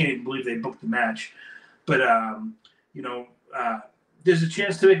 I can't even believe they booked the match. But, there's a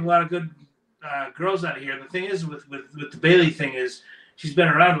chance to make a lot of good girls out of here. The thing is with the Bayley thing is she's been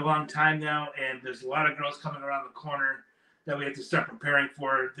around a long time now, and there's a lot of girls coming around the corner that we have to start preparing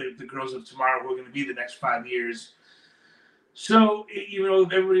for, the girls of tomorrow who are going to be the next 5 years. So,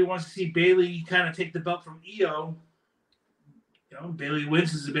 everybody wants to see Bayley kind of take the belt from Io. Bayley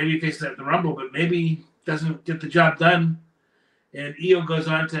wins as a babyface at the Rumble, but maybe doesn't get the job done. And Io goes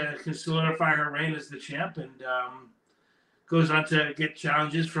on to solidify her reign as the champ, and goes on to get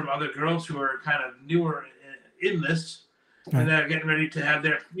challenges from other girls who are kind of newer in this, and they're getting ready to have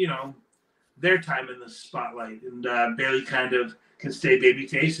their time in the spotlight. And Bayley kind of can stay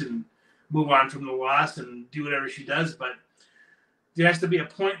babyface and move on from the loss and do whatever she does. But there has to be a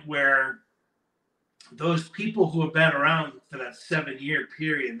point where those people who have been around for that 7-year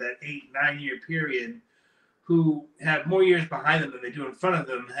period, that 8-9-year period, who have more years behind them than they do in front of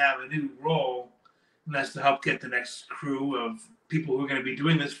them, have a new role, and that's to help get the next crew of people who are going to be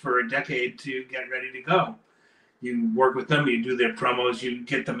doing this for a decade to get ready to go. You work with them, you do their promos, you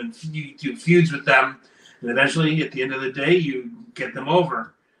get them, and you do feuds with them, and eventually, at the end of the day, you get them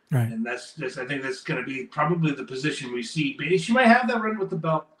over. Right. And I think that's going to be probably the position we see. She might have that run with the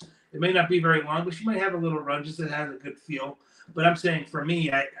belt. It may not be very long, but she might have a little run just that has a good feel. But I'm saying, for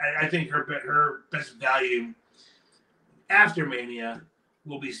me, I think her best value after Mania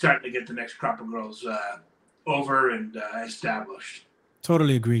will be starting to get the next crop of girls over and established.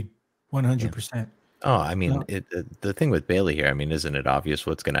 Totally agreed. 100%. Oh, I mean, the thing with Bayley here, I mean, isn't it obvious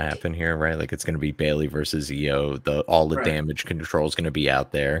what's going to happen here, right? Like, it's going to be Bayley versus Io. All the damage control is going to be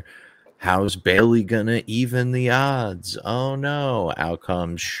out there. How's Bayley going to even the odds? Oh, no. Out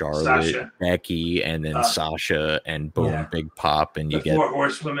comes Charlotte, Sasha, Becky, and then Sasha, and boom, big pop. And you get 4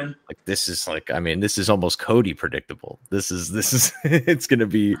 horsewomen. Like, this is this is almost Cody predictable. This is it's going to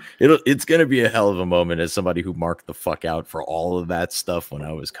be a hell of a moment as somebody who marked the fuck out for all of that stuff when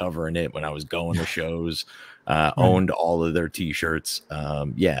I was covering it, when I was going to shows, owned all of their t-shirts.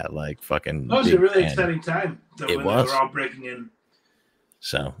 Like fucking. That was a really exciting time. They were all breaking in.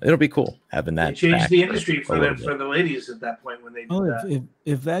 So it'll be cool having that. It changed the industry for the ladies at that point when they did that.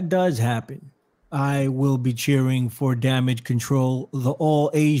 If that does happen, I will be cheering for Damage Control, the all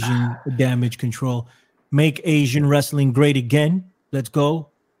Asian Damage Control. Make Asian wrestling great again. Let's go.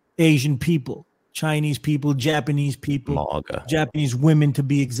 Asian people, Chinese people, Japanese people, Maga. Japanese women to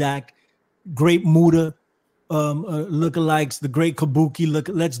be exact. Great Muda lookalikes, the great Kabuki.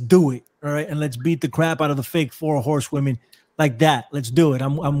 Let's do it. All right. And let's beat the crap out of the fake 4 horsewomen. Like that, let's do it.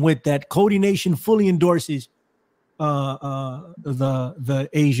 I'm with that. Cody Nation fully endorses the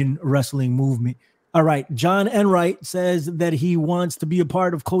Asian wrestling movement. All right, John Enright says that he wants to be a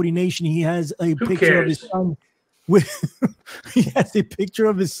part of Cody Nation. He has a picture of his son he has a picture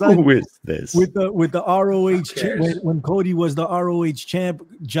of his son. Who is this? With the ROH when Cody was the ROH champ.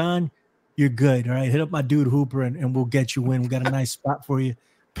 John, you're good. All right, hit up my dude Hooper and we'll get you in. We got a nice spot for you.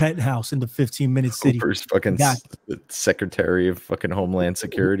 Penthouse in the 15-minute city. Hooper's fucking Secretary of fucking Homeland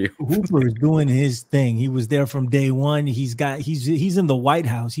Security. Hooper is doing his thing. He was there from day one. He's in the White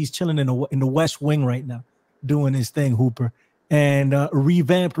House. He's chilling in the West Wing right now, doing his thing. Hooper, And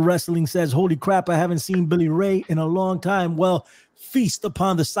Revamped Wrestling says, holy crap, I haven't seen Billy Ray in a long time. Well, feast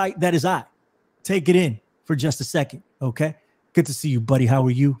upon the sight that is I. Take it in for just a second, okay? Good to see you, buddy. How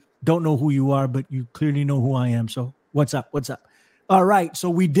are you? Don't know who you are, but you clearly know who I am. So what's up? What's up? All right. So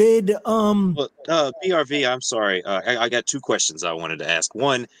we did. BRV, I'm sorry. I got two questions I wanted to ask.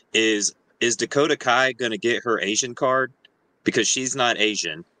 One is Dakota Kai going to get her Asian card? Because she's not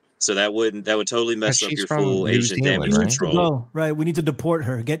Asian. So that would totally mess up your full Asian damage control. Right. We need to deport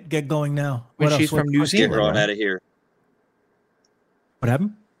her. Get going now. What she's from New Zealand. Get her on out of here. What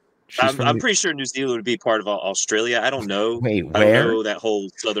happened? I'm pretty sure New Zealand would be part of Australia. I don't know. Wait, where? I don't know that whole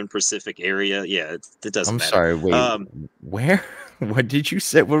Southern Pacific area. Yeah, it doesn't matter. I'm sorry. Wait, where? What did you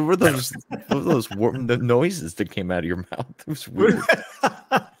say? What were those? The noises that came out of your mouth? It was weird.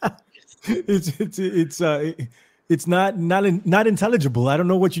 It's not intelligible. I don't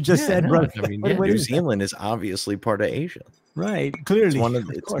know what you just said, bro. I mean, New Zealand is obviously part of Asia, right? Clearly,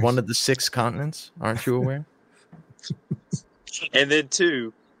 it's one of the 6 continents. Aren't you aware? And then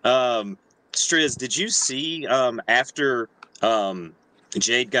two, Striz, did you see after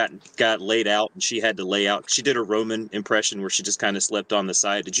Jade got laid out and she had to lay out? She did a Roman impression where she just kind of slept on the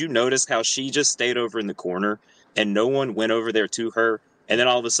side. Did you notice how she just stayed over in the corner and no one went over there to her? And then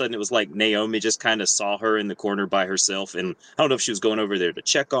all of a sudden, it was like Naomi just kind of saw her in the corner by herself. And I don't know if she was going over there to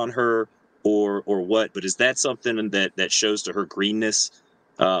check on her or what. But is that something that shows to her greenness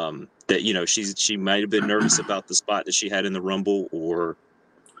that she might have been nervous about the spot that she had in the Rumble, or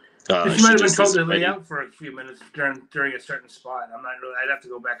she might have been told to lay out for a few minutes during a certain spot. I'm not really. I'd have to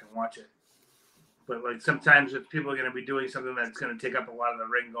go back and watch it. But like sometimes, if people are going to be doing something that's going to take up a lot of the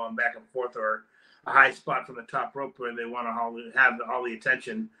ring, going back and forth, or a high spot from the top rope where they want to have all the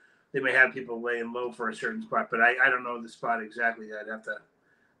attention, they may have people laying low for a certain spot. But I don't know the spot exactly. I'd have to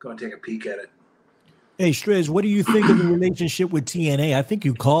go and take a peek at it. Hey, Striz, what do you think of the relationship with TNA? I think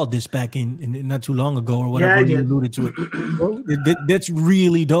you called this back in not too long ago or whatever. You alluded to it. That's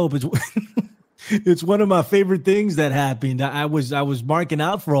really dope. It's one of my favorite things that happened. I was marking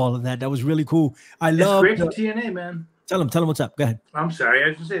out for all of that. That was really cool. It's great for TNA, man. Tell him what's up. Go ahead. I'm sorry. I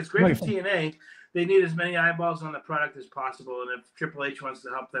was going to say it's great for TNA. They need as many eyeballs on the product as possible, and if Triple H wants to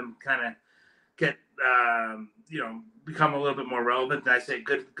help them kind of get, become a little bit more relevant, then I say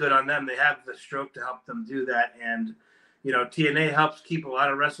good on them. They have the stroke to help them do that, and TNA helps keep a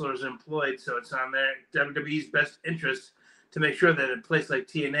lot of wrestlers employed, so it's on their WWE's best interest to make sure that a place like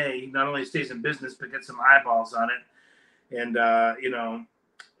TNA not only stays in business but gets some eyeballs on it. And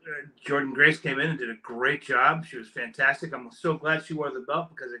Jordan Grace came in and did a great job. She was fantastic. I'm so glad she wore the belt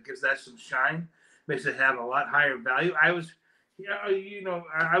because it gives that some shine, makes it have a lot higher value. I was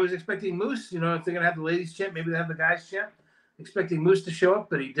expecting Moose. If they're gonna have the ladies champ, maybe they have the guys champ. Expecting Moose to show up,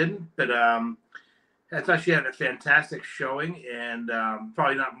 but he didn't. But I thought she had a fantastic showing, and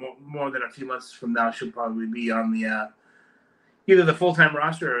probably not more than a few months from now, she'll probably be on the either the full-time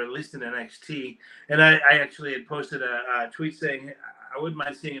roster or at least in NXT. And I actually had posted a tweet saying I wouldn't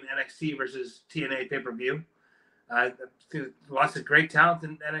mind seeing an NXT versus TNA pay-per-view. Lots of great talent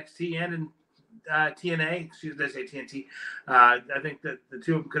in NXT and in TNA. Excuse me, I say TNT. I think that the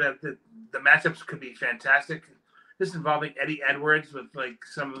two of them could have the matchups could be fantastic. This involving Eddie Edwards with like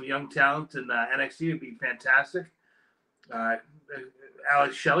some of the young talent in NXT would be fantastic.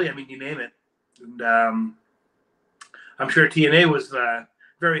 Alex Shelley, I mean, you name it. And I'm sure TNA was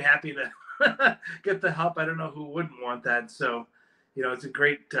very happy to get the help. I don't know who wouldn't want that. So, it's a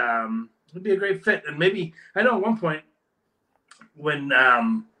great, it'd be a great fit. And maybe, I know at one point when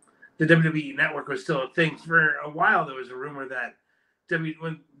the WWE Network was still a thing, for a while there was a rumor that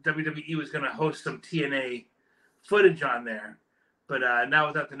when WWE was going to host some TNA footage on there. But now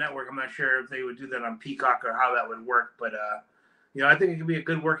without the network, I'm not sure if they would do that on Peacock or how that would work. But, I think it could be a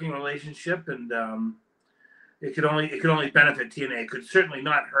good working relationship, and it could only benefit TNA. It could certainly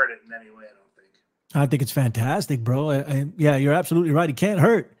not hurt it in any way, I don't think. I think it's fantastic, bro. Yeah, you're absolutely right. It can't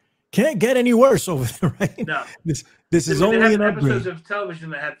hurt. Can't get any worse over there, right? No. This is only an upgrade. Episodes of television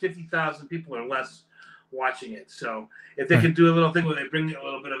that had 50,000 people or less watching it. So if they can do a little thing where they bring a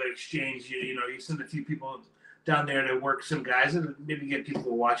little bit of an exchange, you send a few people down there to work some guys and maybe get people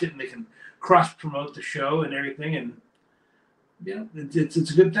to watch it, and they can cross promote the show and everything. And it's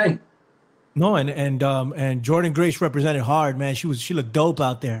a good thing. No, and Jordan Grace represented hard, man. She looked dope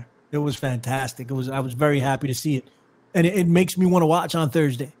out there. It was fantastic. I was very happy to see it, and it makes me want to watch on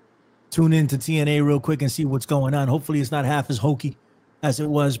Thursday. Tune into TNA real quick and see what's going on. Hopefully, it's not half as hokey as it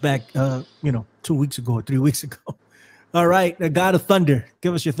was back, 2 weeks ago or 3 weeks ago. All right, the God of Thunder,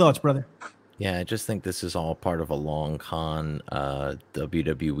 give us your thoughts, brother. Yeah, I just think this is all part of a long con.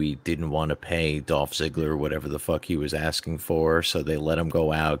 WWE didn't want to pay Dolph Ziggler whatever the fuck he was asking for, so they let him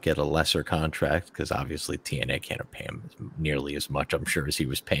go out, get a lesser contract, because obviously TNA can't pay him nearly as much, I'm sure, as he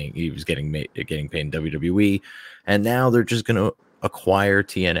was paying. He was getting paid in WWE, and now they're just going to acquire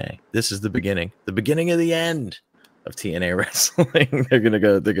TNA. This is the beginning of the end of TNA wrestling.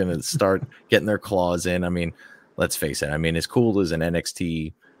 They're gonna start getting their claws in. I mean, let's face it. I mean, as cool as an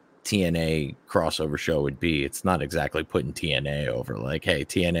NXT TNA crossover show would be, it's not exactly putting TNA over. Like, hey,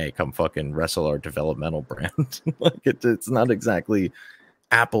 TNA, come fucking wrestle our developmental brand. Like, it's not exactly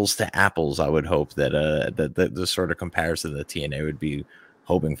apples to apples. I would hope that the sort of comparison that TNA would be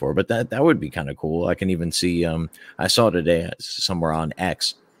hoping for, but that would be kind of cool. I can even see. I saw today somewhere on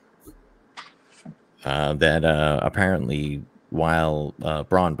X that apparently while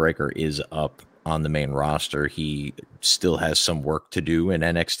Braun Breaker is up on the main roster, he still has some work to do in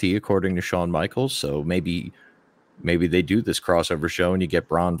NXT, according to Shawn Michaels. So maybe they do this crossover show and you get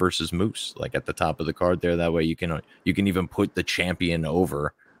Braun versus Moose like at the top of the card there. That way you can even put the champion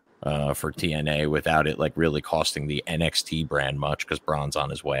over for TNA without it like really costing the NXT brand much, because Braun's on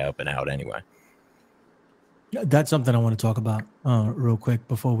his way up and out anyway. Yeah, that's something I want to talk about real quick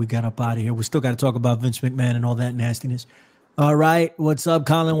before we get up out of here. We still got to talk about Vince McMahon and all that nastiness. All right, what's up,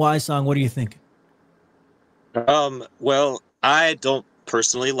 Colin Wysong? What do you think? Well, I don't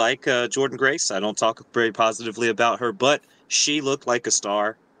personally like Jordan Grace. I don't talk very positively about her, but she looked like a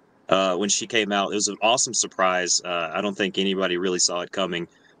star when she came out. It was an awesome surprise. I don't think anybody really saw it coming.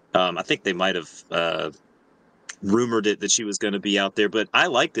 I think they might have rumored it that she was going to be out there, but I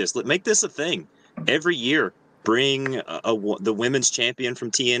like this. Make this a thing. Every year, bring the women's champion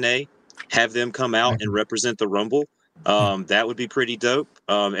from TNA, have them come out and represent the Rumble. That would be pretty dope.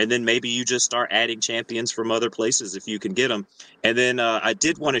 And then maybe you just start adding champions from other places if you can get them. And then I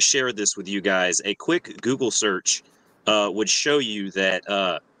did want to share this with you guys. A quick Google search would show you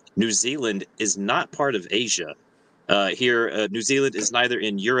that New Zealand is not part of Asia. New Zealand is neither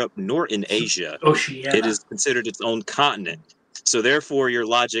in Europe nor in Asia. Oceania. It is considered its own continent. So therefore, your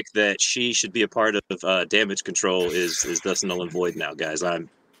logic that she should be a part of Damage Control is thus null and void now, guys. I'm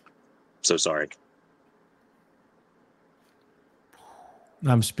so sorry.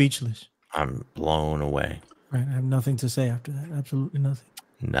 I'm speechless. I'm blown away. Right, I have nothing to say after that. Absolutely nothing.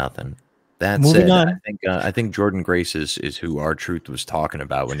 Nothing. That Moving said, on. I think Jordan Grace is who R-Truth was talking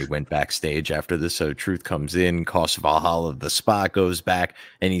about when he went backstage after this. So Truth comes in, costs Valhalla the spot, goes back,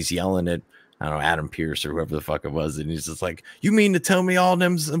 and he's yelling at, I don't know, Adam Pearce or whoever the fuck it was, and he's just like, "You mean to tell me all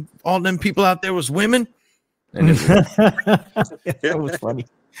them people out there was women?" And it was, that was funny.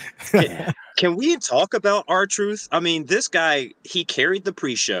 Can we talk about R-Truth? I mean, this guy, he carried the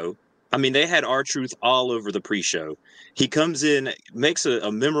pre-show. I mean, they had R-Truth all over the pre-show. He comes in, makes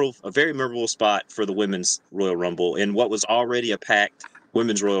a very memorable spot for the Women's Royal Rumble in what was already a packed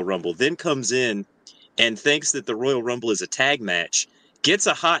Women's Royal Rumble. Then comes in and thinks that the Royal Rumble is a tag match. Gets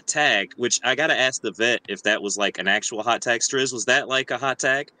a hot tag, which I got to ask the vet if that was like an actual hot tag. Striz, was that like a hot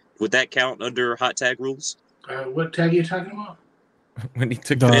tag? Would that count under hot tag rules? What tag are you talking about? when he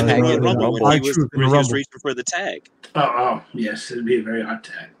took In the the tag Royal in the Rumble, Rumble. when he was reaching for the tag. Oh, yes, it'd be a very hot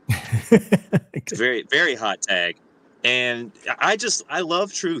tag. It's very, very hot tag. And I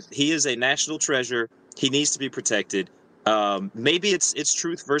love Truth. He is a national treasure. He needs to be protected. Maybe it's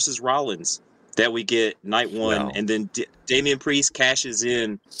Truth versus Rollins that we get night one, and then Damian Priest cashes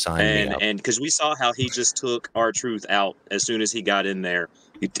in, and because we saw how he just took R-Truth out as soon as he got in there.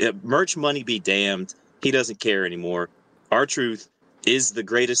 Merch money be damned. He doesn't care anymore. R-Truth is the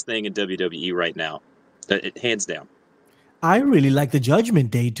greatest thing in WWE right now, hands down. I really like the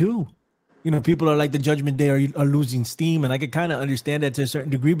Judgment Day too. You know, people are like the Judgment Day are losing steam, and I could kind of understand that to a certain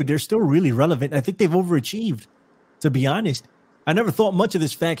degree, but they're still really relevant. I think they've overachieved, to be honest. I never thought much of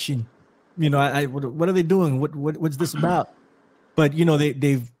this faction. You know, what are they doing? What's this about? But you know,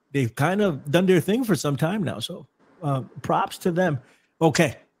 they've kind of done their thing for some time now. So props to them.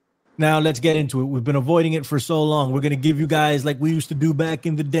 Okay, now let's get into it. We've been avoiding it for so long. We're gonna give you guys, like we used to do back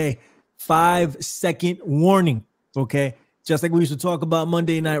in the day, 5-second warning. Okay, just like we used to talk about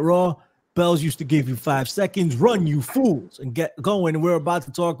Monday Night Raw. Bells used to give you 5 seconds. Run, you fools, and get going. We're about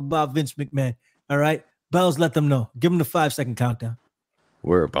to talk about Vince McMahon. All right, Bells, let them know. Give them the 5-second countdown.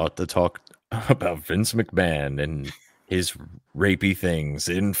 We're about to talk about Vince McMahon and his rapey things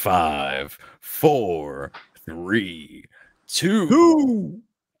in 5, 4, 3, 2,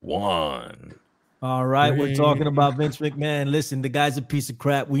 1. All right, we're talking about Vince McMahon. Listen, the guy's a piece of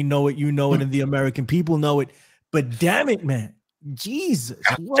crap. We know it, you know it, and the American people know it. But damn it, man. Jesus,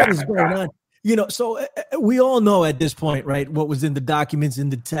 what is going on? So we all know at this point, right, what was in the documents, in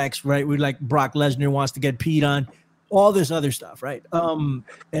the text, right? We like Brock Lesnar wants to get peed on, all this other stuff, right? And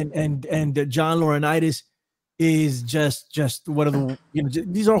John Laurinaitis is just one of the,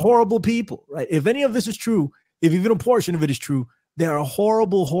 these are horrible people, right? If any of this is true, if even a portion of it is true, they are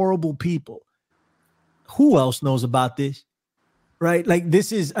horrible, horrible people. Who else knows about this, right? Like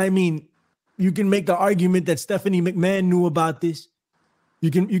this is, I mean, you can make the argument that Stephanie McMahon knew about this. You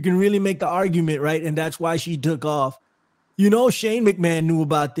can really make the argument, right? And that's why she took off. Shane McMahon knew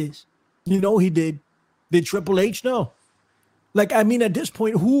about this. He did. Did Triple H know? Like, I mean, at this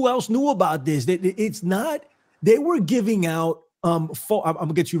point, who else knew about this? It's not. They were giving out. I'm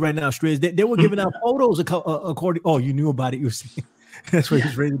gonna get you right now, Striz. They were giving out photos according. Oh, you knew about it. You were saying that's why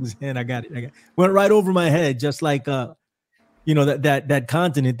he's raising his hand. I got it. Went right over my head, just like that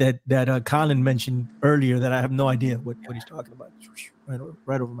continent that Colin mentioned earlier. That I have no idea what he's talking about.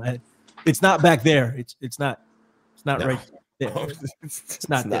 Right over my head. It's not back there. It's not no. Right there. It's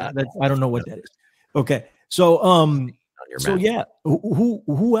not there. I don't know what that is. Okay. So yeah.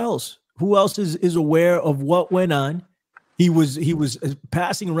 Who else? Who else is aware of what went on? He was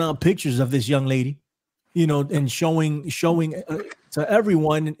passing around pictures of this young lady, and showing to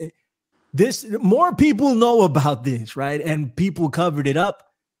everyone. This more people know about this, right? And people covered it up.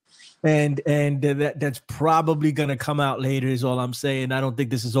 And that's probably going to come out later is all I'm saying. I don't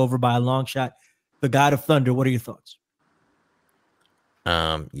think this is over by a long shot. The God of Thunder, what are your thoughts?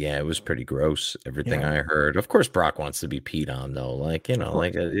 Yeah, it was pretty gross. Everything I heard. Of course, Brock wants to be peed on, though. Like,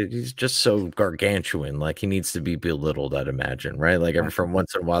 he's just so gargantuan. Like, he needs to be belittled, I'd imagine, right? Like, from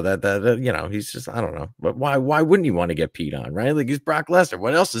once in a while, that he's just, I don't know. But why wouldn't he want to get peed on, right? Like, he's Brock Lesnar.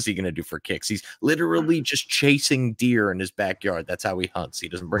 What else is he going to do for kicks? He's literally just chasing deer in his backyard. That's how he hunts. He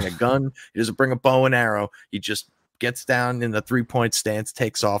doesn't bring a gun. He doesn't bring a bow and arrow. He just gets down in the 3-point stance,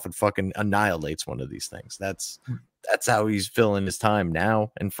 takes off, and fucking annihilates one of these things. That's how he's filling his time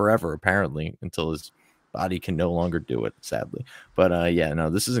now and forever, apparently, until his body can no longer do it, sadly. But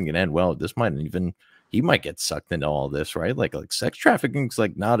this isn't gonna end well. He might get sucked into all this, right? Like sex trafficking's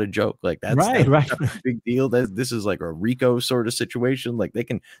like not a joke. Like that's right. A big deal. This is like a RICO sort of situation. Like they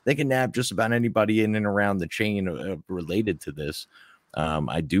can nab just about anybody in and around the chain related to this.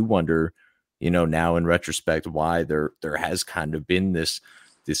 I do wonder, now in retrospect, why there has kind of been this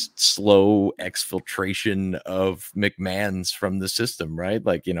slow exfiltration of McMahon's from the system, right?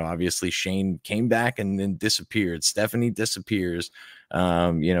 Like, obviously Shane came back and then disappeared. Stephanie disappears.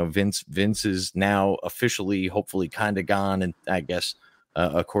 Vince is now officially, hopefully kind of gone. And I guess,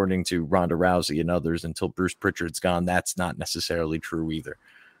 according to Ronda Rousey and others, until Bruce Pritchard's gone, that's not necessarily true either.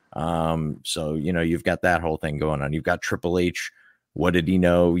 So, you've got that whole thing going on. You've got Triple H. What did he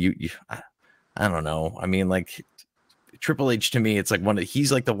know? I don't know. I mean, like, Triple H to me, it's like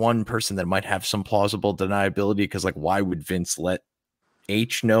he's like the one person that might have some plausible deniability, because like, why would Vince let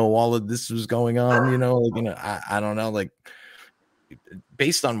H know all of this was going on? I don't know. Like,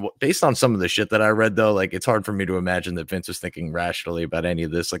 based on some of the shit that I read, though, like it's hard for me to imagine that Vince was thinking rationally about any of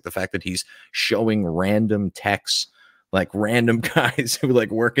this. Like the fact that he's showing random texts, like random guys who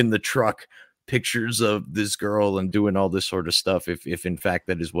like work in the truck, pictures of this girl and doing all this sort of stuff. If in fact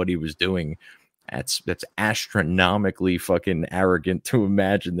that is what he was doing. That's astronomically fucking arrogant to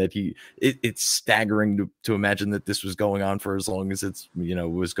imagine that it's staggering to imagine that this was going on for as long as it's,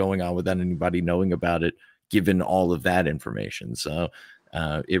 was going on without anybody knowing about it, given all of that information. So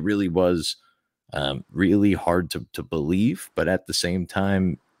it really was really hard to believe, but at the same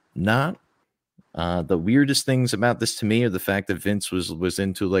time, not. The weirdest things about this to me are the fact that Vince was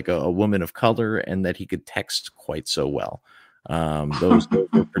into like a woman of color and that he could text quite so well. Those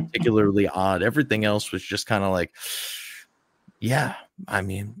were particularly odd. Everything else was just kind of like, yeah, I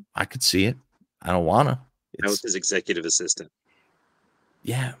mean, I could see it. I don't wanna. That was his executive assistant.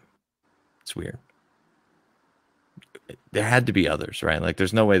 Yeah, it's weird. There had to be others, right? Like,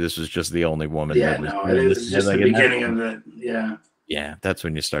 there's no way this was just the only woman. Yeah, no, it is just the beginning of it. Yeah. Yeah, that's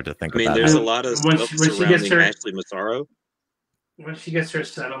when you start to think about it. I mean, there's a lot of stuff surrounding Ashley Massaro. When she gets her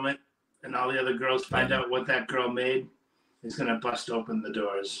settlement and all the other girls find out what that girl made, it's going to bust open the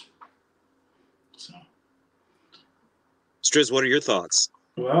doors. So, Striz, what are your thoughts?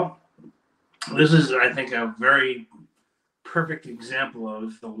 Well, this is, I think, a very perfect example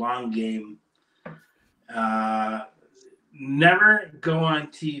of the long game. Never go on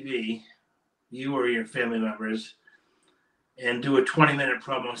TV, you or your family members, and do a 20-minute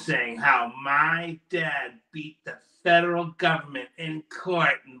promo saying how my dad beat the federal government in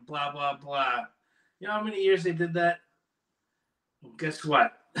court and blah, blah, blah. You know how many years they did that? Well, guess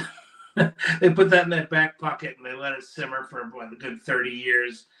what? They put that in their back pocket and they let it simmer for a good 30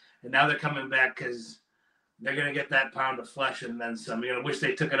 years. and now they're coming back because they're going to get that pound of flesh and then some. You're going to wish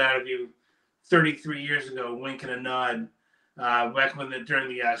they took it out of you 33 years ago, wink and a nod, back during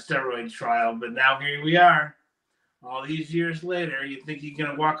the steroid trial. But now here we are, all these years later. You think you're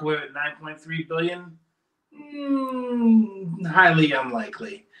going to walk away with $9.3 billion? Highly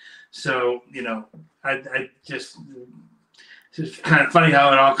unlikely. So, I just it's just kind of funny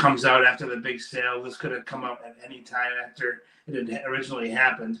how it all comes out after the big sale. This could have come out at any time after it had originally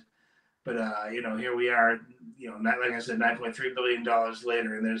happened. But, here we are, like I said, $9.3 billion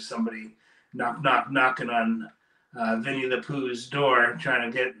later, and there's somebody knocking on Winnie the Pooh's door trying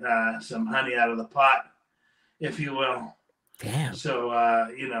to get some honey out of the pot, if you will. Damn. So,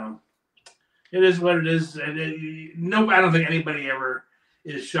 it is what it is. I don't think anybody ever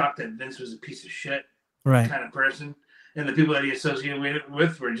is shocked that Vince was a piece of shit kind of person. And the people that he associated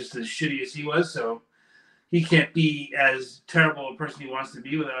with were just as shitty as he was. So he can't be as terrible a person he wants to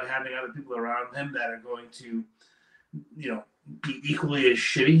be without having other people around him that are going to, be equally as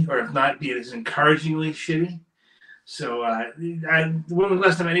shitty, or if not, be as encouragingly shitty. So when was the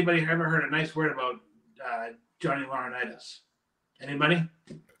last time anybody ever heard a nice word about Johnny Laurinaitis? Anybody?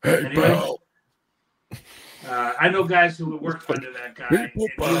 Anybody? I know guys who worked under that guy, and he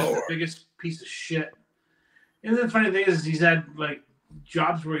was the biggest piece of shit. And the funny thing is, he's had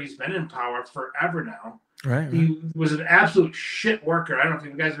jobs where he's been in power forever now. Right. He was an absolute shit worker. I don't know if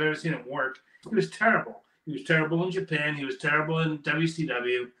you guys have ever seen him work. He was terrible. He was terrible in Japan. He was terrible in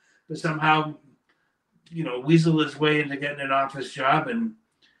WCW. But somehow, weaseled his way into getting an office job. And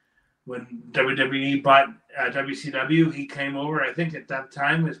when WWE bought WCW, he came over, I think, at that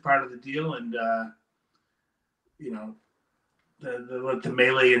time as part of the deal. And, let the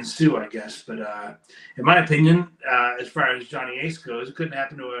melee ensue, I guess. But in my opinion, as far as Johnny Ace goes, it couldn't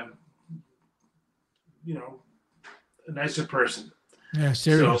happen to a nicer person. Yeah,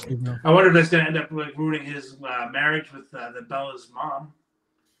 seriously. So, I wonder if that's going to end up ruining his marriage with the Bella's mom.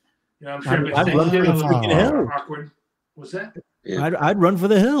 I'm sure I'd run for the freaking hills. Awkward. What's that? Yeah. I'd run for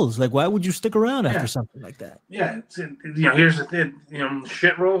the hills. Why would you stick around after something like that? Yeah, here's the thing.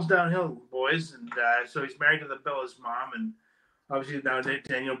 Shit rolls downhill, boys, and so he's married to the Bella's mom, and obviously now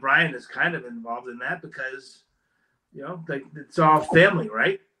Daniel Bryan is kind of involved in that because, it's all family,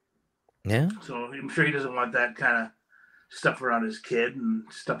 right? Yeah. So I'm sure he doesn't want that kind of stuff around his kid and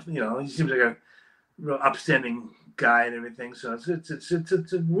stuff. He seems like a real upstanding guy and everything. So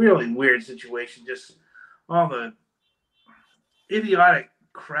it's a really weird situation. Just all the idiotic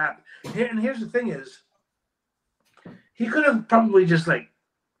crap. And here's the thing is, he could have probably just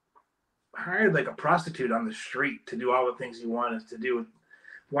hired a prostitute on the street to do all the things he wanted to do.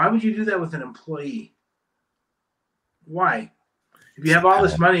 Why would you do that with an employee? Why? If you have all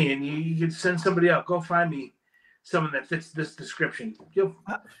this money and you could send somebody out, go find me someone that fits this description. I don't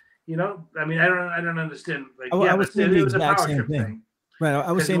understand. I was saying the exact same thing. Right.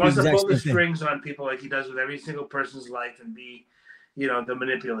 I was saying the exact same thing. He wants to pull the strings on people like he does with every single person's life and be, the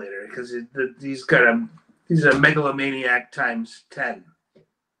manipulator, because he's a megalomaniac times 10.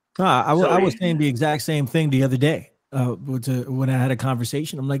 I was saying the exact same thing the other day when I had a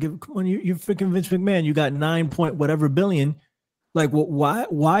conversation. I'm like, come on, you're freaking Vince McMahon. You got 9 billion.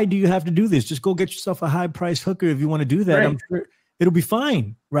 Why do you have to do this? Just go get yourself a high price hooker if you want to do that. Right. I'm sure it'll be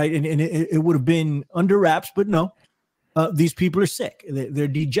fine, right? And it would have been under wraps, but no. These people are sick. They're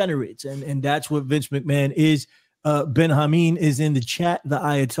degenerates, and that's what Vince McMahon is. Ben Hameen is in the chat. The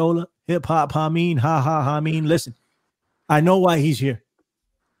Ayatollah, hip hop Hameen, Hameen. Listen, I know why he's here.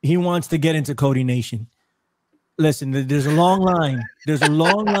 He wants to get into Cody Nation. Listen, there's a long line. There's a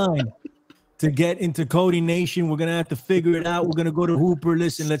long line to get into Cody Nation. We're gonna have to figure it out. We're gonna go to Hooper.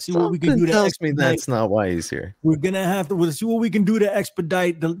 Listen, let's see what we can do to expedite. That's not why he's here. We're gonna have to. We'll see what we can do to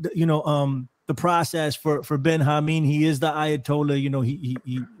expedite the process for Ben Hameen. He is the Ayatollah.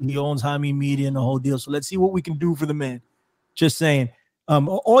 He owns Hameen Media and the whole deal. So let's see what we can do for the man. Just saying.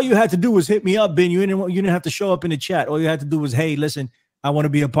 All you had to do was hit me up, Ben. You didn't have to show up in the chat. All you had to do was, hey, listen, I want to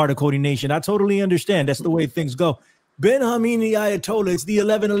be a part of Cody Nation. I totally understand. That's the way things go. Ben Hameen, the Ayatollah. It's the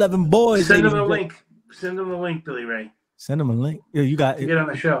 1111 boys. Send him a link. Send him a link, Billy Ray. Send him a link. Yeah, you got get on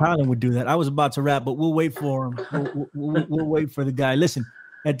the show. Colin would do that. I was about to rap, but we'll wait for him. We'll wait for the guy. Listen,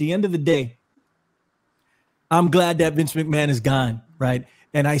 at the end of the day, I'm glad that Vince McMahon is gone, right?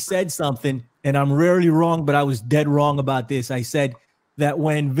 And I said something, and I'm rarely wrong, but I was dead wrong about this. I said that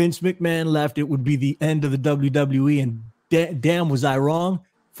when Vince McMahon left, it would be the end of the WWE, and damn, was I wrong,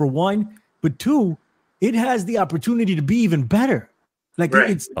 for one. But two, it has the opportunity to be even better. Right.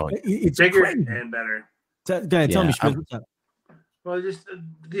 It's bigger crazy. and better. Go ahead, tell me, what's up? Well, just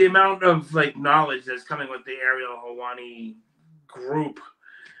the amount of knowledge that's coming with the Ariel Helwani group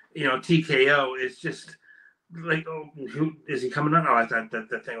TKO is just like, oh, who is he coming on? Oh, I thought that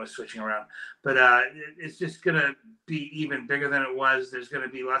the thing was switching around, but it's just gonna be even bigger than it was. There's gonna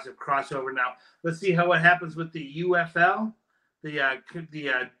be lots of crossover now. Let's see what happens with the UFL, the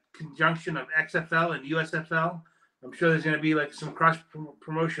conjunction of XFL and USFL. I'm sure there's gonna be like some cross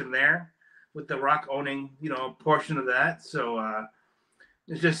promotion there, with The Rock owning a portion of that. So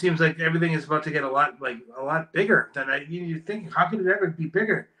it just seems like everything is about to get a lot bigger than you think. How could it ever be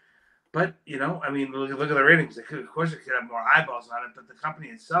bigger? But, I mean, look at the ratings. Of course, it could have more eyeballs on it, but the company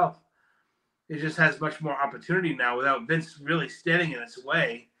itself, it just has much more opportunity now without Vince really standing in its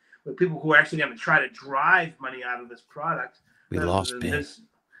way, with people who are actually going to try to drive money out of this product. We lost Vince.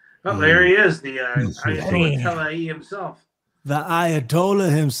 Oh, there he is, the Ayatollah Tela'i himself. The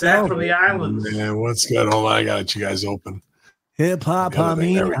Ayatollah himself. Back from the islands. Man, what's good? Hold on, I got you guys open. Hip hop, I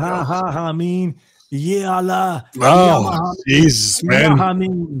mean, yeah, Allah. Oh, Jesus,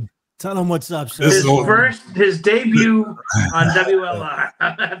 man. Tell him what's up, sir. His debut on WLR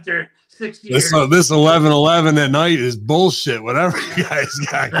after 6 years. This 11-11 at night is bullshit. Whatever you guys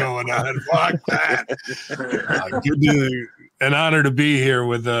got going on, fuck that. An honor to be here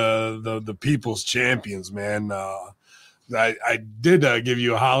with the people's champions, man. I did give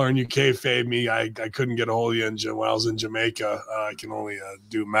you a holler and you kayfabe me. I couldn't get a hold of you when I was in Jamaica. I can only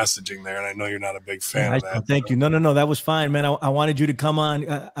do messaging there, and I know you're not a big fan of that. Thank you. No, that was fine, man. I wanted you to come on.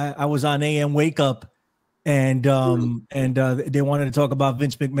 I was on AM Wake Up, and they wanted to talk about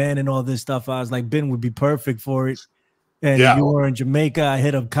Vince McMahon and all this stuff. I was like, Ben would be perfect for it. And you were in Jamaica. I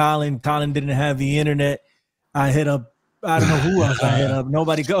hit up Colin. Colin didn't have the internet. I hit up, I don't know who else I hit up.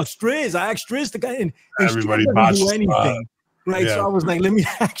 Nobody goes. Striz. I asked Striz to go in. Everybody didn't do anything. Right. Yeah. So I was like, let me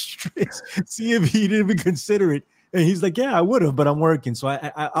ask Striz, see if he didn't even consider it. And he's like, yeah, I would have, but I'm working. So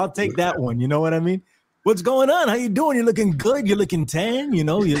I'll take that one. You know what I mean? What's going on? How you doing? You're looking good. You're looking tan.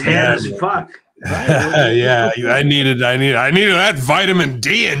 You're tan as fuck. Right? Yeah, I needed that vitamin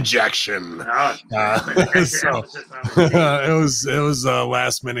D injection. So it was a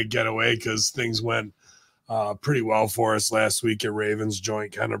last minute getaway because things went pretty well for us last week at Ravens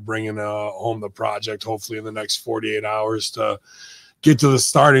Joint, kind of bringing home the project, hopefully in the next 48 hours to get to the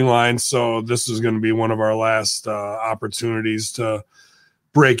starting line. So this is going to be one of our last opportunities to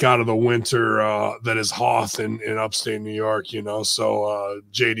break out of the winter that is Hoth in upstate New York, So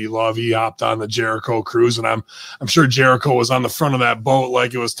JD Love, he hopped on the Jericho cruise, and I'm sure Jericho was on the front of that boat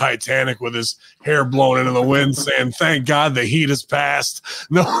like it was Titanic with his hair blown into the wind, saying, "Thank God the heat has passed."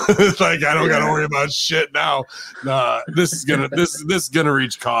 No, like I don't got to worry about shit now. This is gonna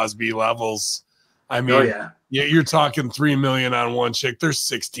reach Cosby levels. I mean, you're talking $3 million on one chick. There's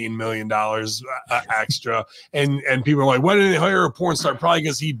 $16 million extra, and people are like, "Why didn't they hire a porn star?" Probably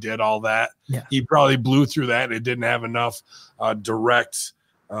because he did all that. Yeah. He probably blew through that, and it didn't have enough direct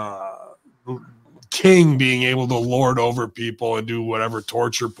king being able to lord over people and do whatever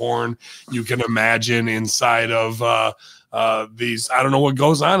torture porn you can imagine inside of these. I don't know what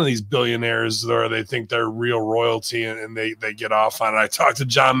goes on in these billionaires, or they think they're real royalty and they get off on it. I talked to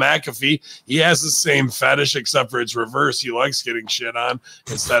John McAfee. He has the same fetish, except for it's reverse. He likes getting shit on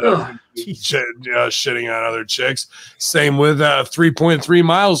instead of shitting on other chicks. Same with 3.3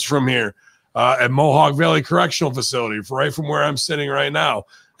 miles from here at Mohawk Valley Correctional Facility, right from where I'm sitting right now,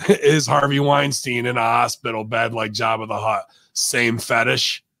 is Harvey Weinstein in a hospital bed like Jabba the Hutt. Same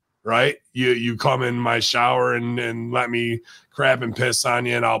fetish. Right? You come in my shower and let me crap and piss on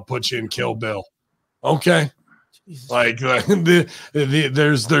you, and I'll put you in Kill Bill. Okay. Jesus. Like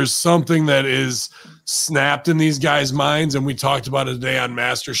there's something that is snapped in these guys' minds, and we talked about it today on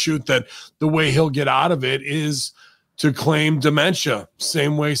Master Shoot, that the way he'll get out of it is to claim dementia,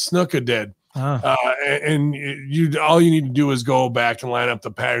 same way Snuka did. And all you need to do is go back and line up the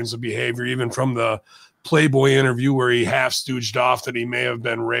patterns of behavior, even from the Playboy interview where he half stooged off that he may have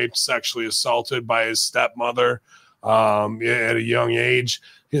been raped, sexually assaulted by his stepmother at a young age.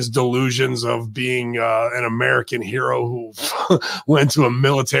 His delusions of being an American hero who went to a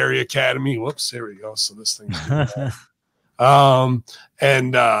military academy. Whoops, here we go. So this thing's then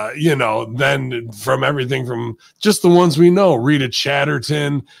from everything from just the ones we know, Rita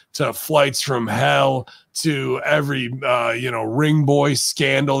Chatterton, to Flights from Hell, to every ring boy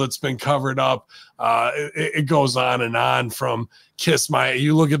scandal that's been covered up. It goes on from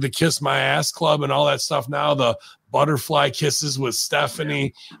you look at the Kiss My Ass Club and all that stuff now, the butterfly kisses with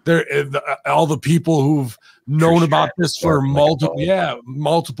Stephanie. All the people who've known about this for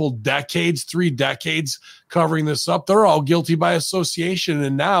multiple decades, 3 decades covering this up, they're all guilty by association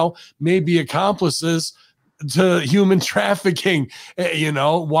and now may be accomplices to human trafficking.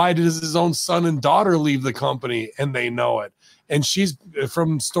 Why does his own son and daughter leave the company? And they know it. and she's,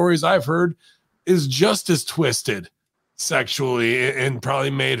 from stories I've heard, is just as twisted sexually and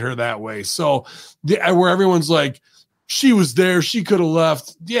probably made her that way. So where everyone's like, she was there, she could have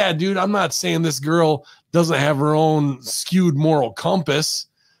left. Yeah, dude, I'm not saying this girl doesn't have her own skewed moral compass,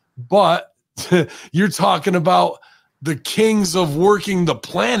 but you're talking about the kings of working the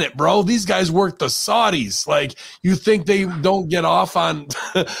planet, bro. These guys work the Saudis. Like, you think they don't get off on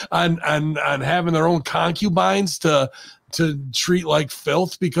on having their own concubines to treat like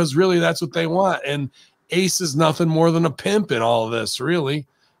filth? Because really that's what they want. And Ace is nothing more than a pimp in all of this, really.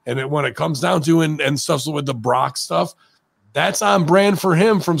 And when it comes down to and stuff with the Brock stuff, that's on brand for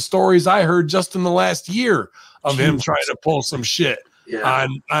him from stories I heard just in the last year of him trying to pull some shit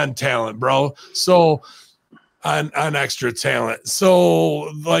on talent, bro. So on extra talent.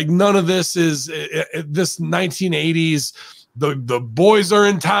 So like none of this is this 1980s. The boys are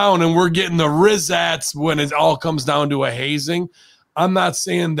in town and we're getting the Rizats when it all comes down to a hazing. I'm not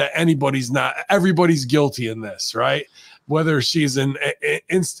saying that everybody's guilty in this, right? Whether she's in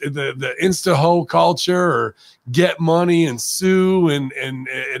the insta-ho culture or get money and sue and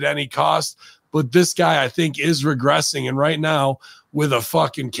at any cost. But this guy, I think, is regressing. And right now, with a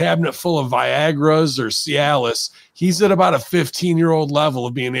fucking cabinet full of Viagras or Cialis, he's at about a 15-year-old level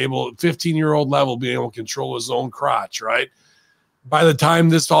being able to control his own crotch, right? By the time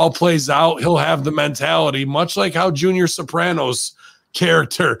this all plays out, he'll have the mentality, much like how Junior Soprano's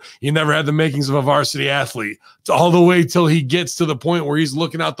character, he never had the makings of a varsity athlete. It's all the way till he gets to the point where he's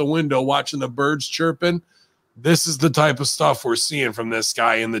looking out the window watching the birds chirping. This is the type of stuff we're seeing from this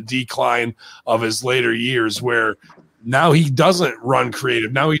guy in the decline of his later years, where now he doesn't run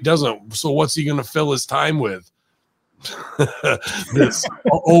creative. Now he doesn't. So what's he going to fill his time with? This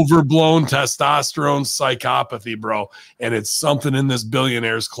overblown testosterone psychopathy, bro. And it's something in this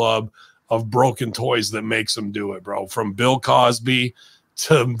billionaires club of broken toys that makes him do it, bro. From Bill Cosby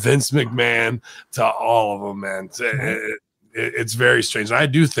to Vince McMahon to all of them, man. It's very strange. And I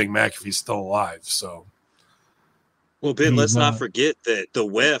do think McAfee's still alive. So, well, Ben, let's not forget that the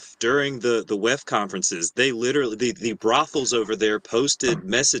WEF, during the WEF conferences, they literally, the brothels over there posted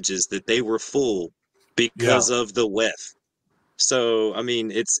messages that they were full because of the WEF. So, I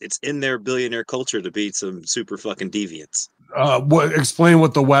mean, it's in their billionaire culture to be some super fucking deviants. Explain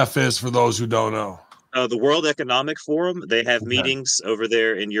what the WEF is for those who don't know. The World Economic Forum, they have meetings over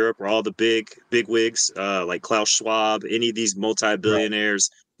there in Europe where all the big wigs, like Klaus Schwab, any of these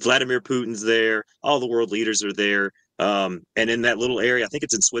multi-billionaires, Vladimir Putin's there, all the world leaders are there. And in that little area, I think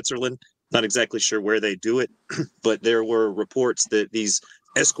it's in Switzerland, not exactly sure where they do it, but there were reports that these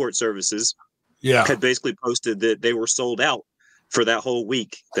escort services had basically posted that they were sold out for that whole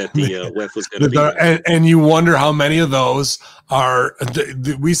week that the WEF was going to be. And you wonder how many of those are,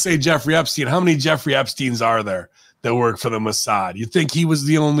 we say Jeffrey Epstein, how many Jeffrey Epsteins are there that work for the Mossad? You think he was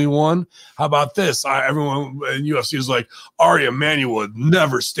the only one? How about this? Everyone in UFC was like, Ari Emanuel would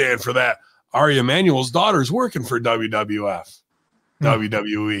never stand for that. Ari Emanuel's daughter's working for WWE,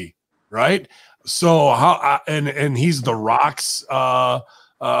 right? So how and he's the Rock's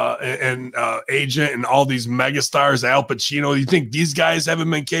agent and all these megastars, Al Pacino. You think these guys haven't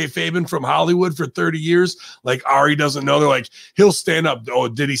been kayfabing from Hollywood for 30 years? Like Ari doesn't know. They're like, he'll stand up. Oh,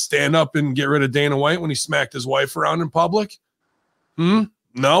 did he stand up and get rid of Dana White when he smacked his wife around in public?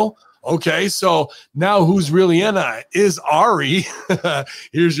 No. Okay, so now who's really in on it? Is Ari?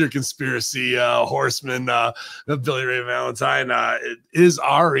 Here's your conspiracy horseman, Billy Ray Valentine. Is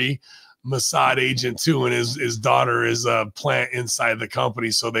Ari Mossad agent too, and his daughter is a plant inside the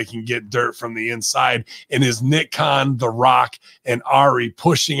company so they can get dirt from the inside? And is Nick Khan, The Rock, and Ari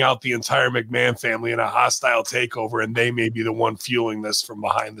pushing out the entire McMahon family in a hostile takeover, and they may be the one fueling this from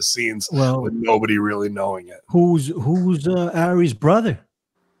behind the scenes with nobody really knowing it? Who's Ari's brother?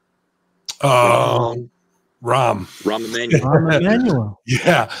 Ram Emanuel. Rahm Emanuel.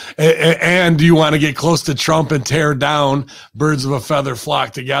 Yeah. And do you want to get close to Trump and tear down, birds of a feather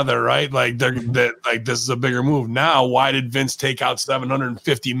flock together, right? Like like this is a bigger move. Now, why did Vince take out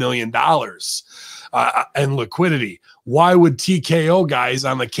 $750 million in liquidity? Why would TKO guys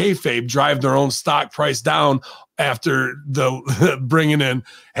on the kayfabe drive their own stock price down after the bringing in,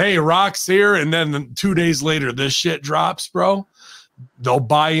 hey, Rock's here, and then 2 days later this shit drops, bro? They'll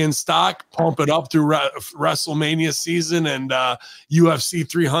buy in stock, pump it up through WrestleMania season and UFC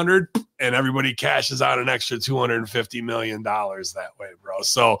 300, and everybody cashes out an extra $250 million that way, bro.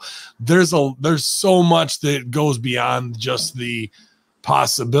 So there's so much that goes beyond just the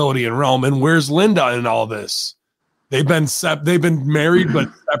possibility and realm. And where's Linda in all this? They've been married but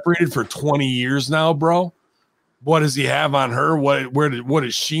separated for 20 years now, bro. What does he have on her? What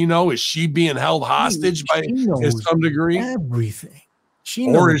does she know? Is she being held hostage by to some degree? Everything.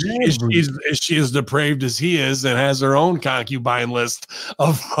 Or is she as depraved as he is and has her own concubine list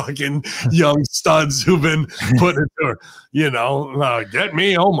of fucking young studs who've been put into her, get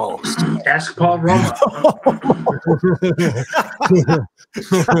me almost. Ask Paul Roma. I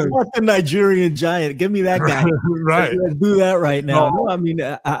want the Nigerian giant. Give me that guy. Right. Let's do that right now. No, I mean,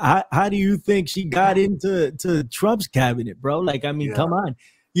 how do you think she got into Trump's cabinet, bro? Like, I mean, come on.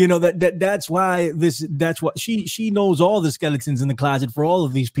 That's why she knows all the skeletons in the closet for all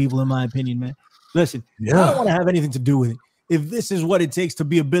of these people, in my opinion, man. Listen, I don't want to have anything to do with it. If this is what it takes to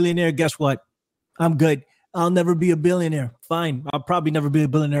be a billionaire, guess what? I'm good. I'll never be a billionaire. Fine. I'll probably never be a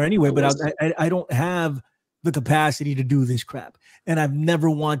billionaire anyway, but I don't have the capacity to do this crap. And I've never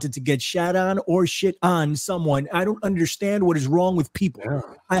wanted to get shat on or shit on someone. I don't understand what is wrong with people. Yeah.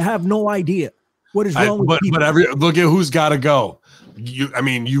 I have no idea what is wrong with people. But look at who's got to go.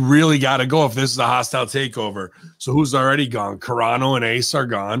 You really got to go if this is a hostile takeover. So who's already gone? Carano and Ace are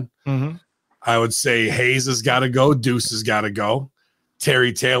gone. Mm-hmm. I would say Hayes has got to go. Deuce has got to go.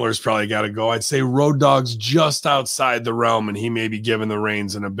 Terry Taylor's probably got to go. I'd say Road Dogg's just outside the realm, and he may be given the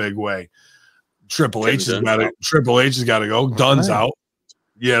reins in a big way. Triple H has got to go. Dunn's out.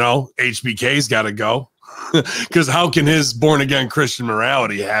 HBK's got to go. Because how can his born again Christian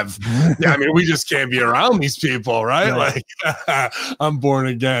morality have? I mean, we just can't be around these people, right? Like, I'm born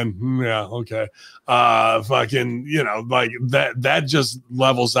again. Yeah, okay. Fucking, like that just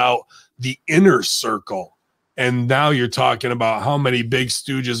levels out the inner circle. And now you're talking about how many big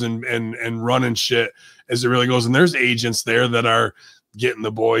stooges and running shit as it really goes. And there's agents there that are getting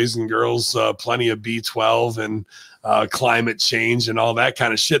the boys and girls plenty of B12 and climate change and all that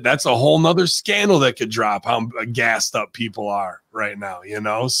kind of shit. That's a whole nother scandal that could drop how gassed up people are right now,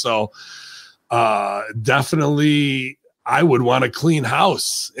 So definitely I would want a clean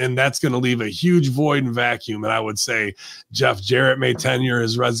house, and that's going to leave a huge void and vacuum. And I would say Jeff Jarrett may tenure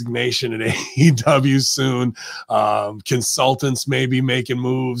his resignation at AEW soon. Consultants may be making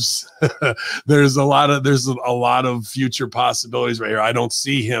moves. There's a lot of future possibilities right here. I don't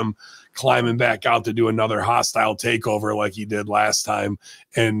see him climbing back out to do another hostile takeover like he did last time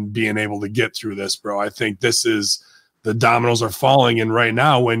and being able to get through this, bro. I think this is the dominoes are falling. And right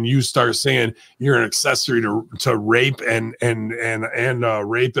now, when you start saying you're an accessory to rape and a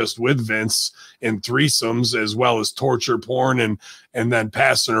rapist with Vince in threesomes, as well as torture porn and then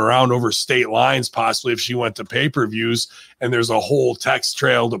passing around over state lines, possibly if she went to pay-per-views, and there's a whole text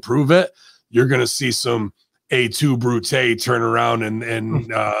trail to prove it, you're going to see some A2 Brute turn around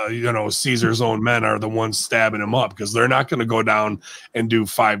and Caesar's own men are the ones stabbing him up, because they're not going to go down and do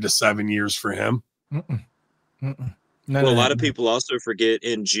 5 to 7 years for him. Mm-mm. Mm-mm. A lot of people also forget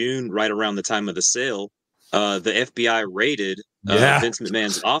in June, right around the time of the sale, the FBI raided Vince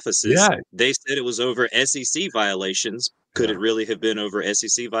McMahon's offices. Yeah. They said it was over SEC violations. Could it really have been over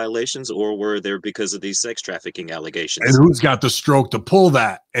SEC violations, or were there because of these sex trafficking allegations? And who's got the stroke to pull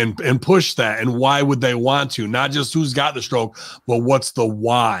that and push that? And why would they want to? Not just who's got the stroke, but what's the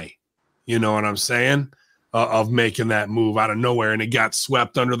why? You know what I'm saying? Of making that move out of nowhere, and it got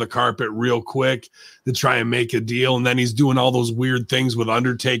swept under the carpet real quick to try and make a deal. And then he's doing all those weird things with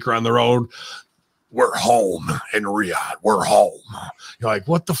Undertaker on the road. We're home in Riyadh. We're home. You're like,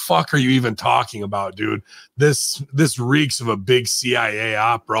 what the fuck are you even talking about, dude? This reeks of a big CIA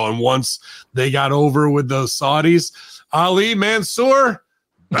op, bro. And once they got over with the Saudis, Ali Mansour,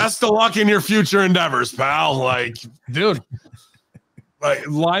 best of luck in your future endeavors, pal. Like, dude. Like,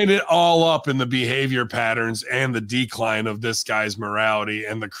 line it all up in the behavior patterns and the decline of this guy's morality,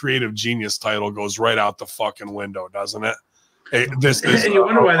 and the creative genius title goes right out the fucking window, doesn't it? And you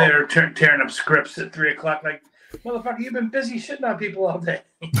wonder why they're tearing up scripts at 3:00. Like, motherfucker, you've been busy shitting on people all day.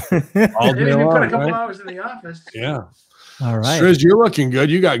 All day you long, put a couple hours in the office. Yeah. All right. Striz, you're looking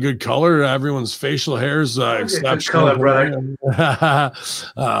good. You got good color. Everyone's facial hair's exceptional. Good color, brother.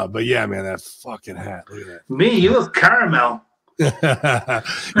 But yeah, man, that fucking hat. Look at that. Me, you look caramel. Yeah,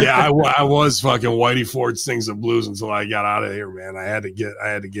 I was fucking Whitey Ford Sings the Blues until I got out of here, man. I had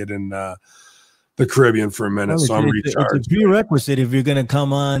to get in the Caribbean for a minute, so I'm recharged. It's a prerequisite if you're going to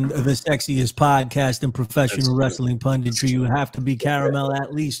come on the sexiest podcast in professional wrestling punditry. You have to be caramel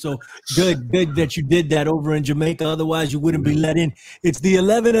at least. So good that you did that over in Jamaica. Otherwise, you wouldn't be let in. It's the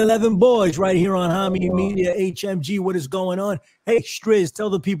 1111 Boys right here on Harmony Media, HMG. What is going on? Hey, Striz,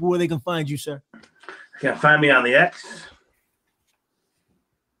 tell the people where they can find you, sir. You can find me on the X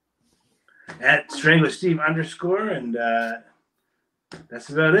at StranglerSteve _, and that's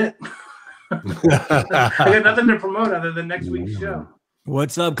about it. I got nothing to promote other than next week's show.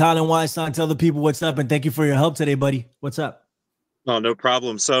 What's up, Colin Weinstein? Tell the people what's up, and thank you for your help today, buddy. What's up? Oh, no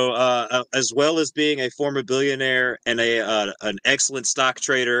problem. So, as well as being a former billionaire and an excellent stock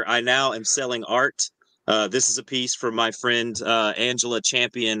trader, I now am selling art. This is a piece from my friend Angela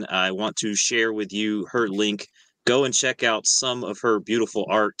Champion. I want to share with you her link. Go and check out some of her beautiful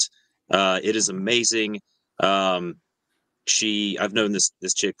art. It is amazing. I've known this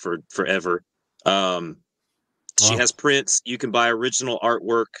chick for forever. She has prints. You can buy original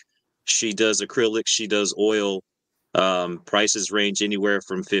artwork. She does acrylic. She does oil. Prices range anywhere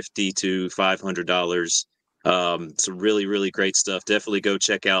from $50 to $500. Some really, really great stuff. Definitely go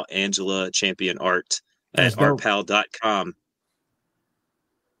check out Angela Champion Art at artpal.com.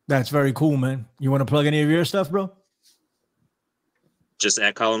 That's very cool, man. You want to plug any of your stuff, bro? Just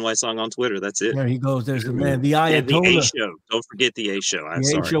at Colin Whitesong on Twitter. That's it. There he goes. There's the man. The Ayatollah. And the A Show. Don't forget the A Show. I'm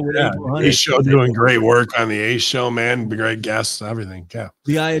sorry. A Show doing great work on the A Show, man. Great guests, everything. Yeah.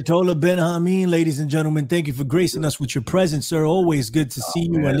 The Ayatollah Ben Hameen, ladies and gentlemen, thank you for gracing us with your presence, sir. Always good to see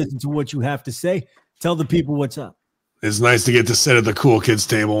you and listen to what you have to say. Tell the people what's up. It's nice to get to sit at the cool kids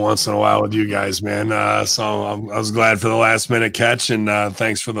table once in a while with you guys, man. So I was glad for the last minute catch, and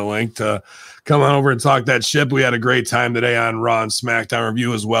thanks for the link to come on over and talk that shit. We had a great time today on Raw and SmackDown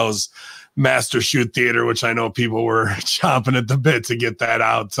Review, as well as Master Shoot Theater, which I know people were chomping at the bit to get that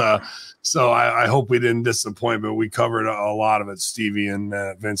out. So I hope we didn't disappoint, but we covered a lot of it, Stevie and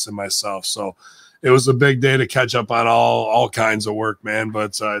Vince and myself. So it was a big day to catch up on all kinds of work, man.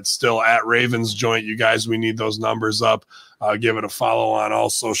 But it's still at Ravens Joint. You guys, we need those numbers up. Give it a follow on all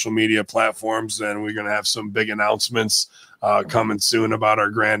social media platforms, and we're going to have some big announcements coming soon about our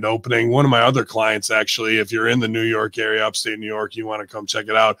grand opening. One of my other clients, actually, if you're in the New York area, upstate New York, you want to come check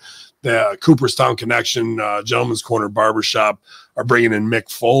it out. The Cooperstown Connection, Gentleman's Corner Barbershop, are bringing in Mick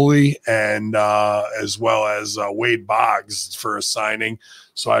Foley and as well as Wade Boggs for a signing.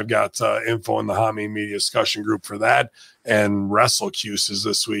 So I've got info in the Hameen Media discussion group for that. And WrestleCuse is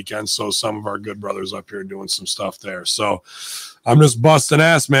this weekend. So some of our good brothers up here doing some stuff there. So I'm just busting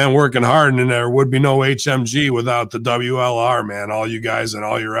ass, man, working hard. And there would be no HMG without the WLR, man. All you guys and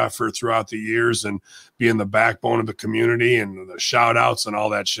all your effort throughout the years and being the backbone of the community and the shout outs and all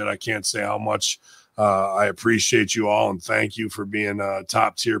that shit. I can't say how much I appreciate you all and thank you for being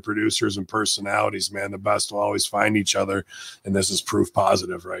top tier producers and personalities, man. The best will always find each other. And this is proof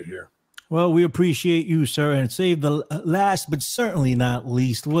positive right here. Well, we appreciate you, sir. And save the last, but certainly not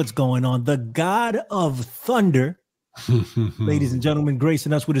least, what's going on? The God of Thunder, ladies and gentlemen,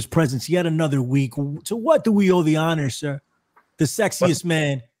 gracing us with his presence yet another week. To what do we owe the honor, sir? The sexiest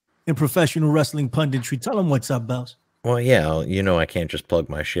man in professional wrestling punditry. Tell him what's up, Bells. Well, yeah, you know I can't just plug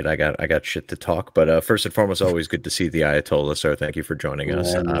my shit. I got shit to talk. But first and foremost, always good to see the Ayatollah, sir. Thank you for joining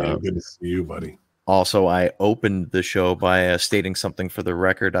us. Good to see you, buddy. Also, I opened the show by stating something for the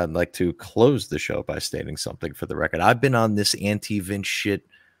record. I'd like to close the show by stating something for the record. I've been on this anti-Vince shit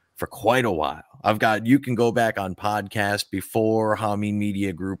for quite a while. You can go back on podcasts before Hameen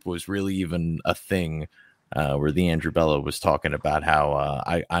Media Group was really even a thing, where the Andrew Bello was talking about how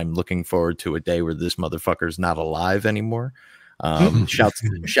I'm looking forward to a day where this motherfucker's not alive anymore. Shouts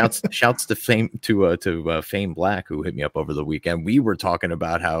to Fame Black, who hit me up over the weekend. We were talking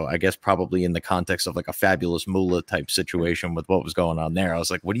about how, I guess probably in the context of like a Fabulous Moolah type situation with what was going on there. I was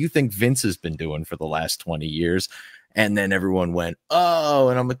like, what do you think Vince has been doing for the last 20 years? And then everyone went, oh,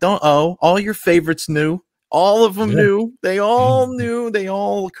 and I'm like, all your favorites knew. All of them knew. They all knew. They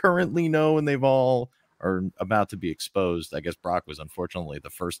all currently know, and they've all are about to be exposed. I guess Brock was unfortunately the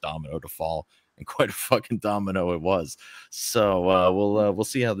first domino to fall, and quite a fucking domino it was. So we'll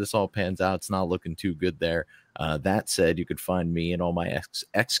see how this all pans out. It's not looking too good there. That said, you could find me and all my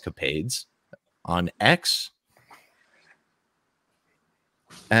escapades on X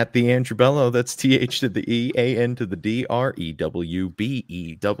at the Andrew Bello. That's TH to the E, AN to the D, REWBELLO.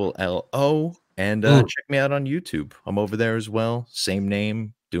 And check me out on YouTube. I'm over there as well. Same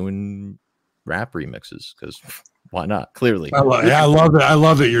name, doing rap remixes because why not? Clearly. I love it. I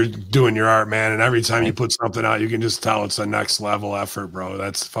love that you're doing your art, man. And every time you put something out, you can just tell it's a next level effort, bro.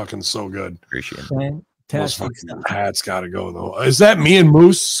 That's fucking so good. Appreciate it. Those fucking hats gotta go though. Is that me and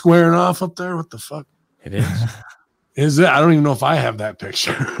Moose squaring off up there? What the fuck? It is. Is it? I don't even know if I have that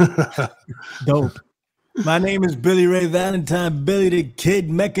picture. Dope. My name is Billy Ray Valentine, Billy the Kid,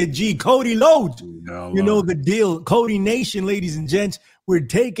 Mecca G, Cody Rhodes. You know the deal. Cody Nation, ladies and gents, we're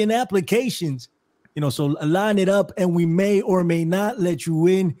taking applications. So line it up, and we may or may not let you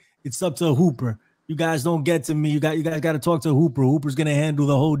in. It's up to Hooper. You guys don't get to me. You guys got to talk to Hooper. Hooper's going to handle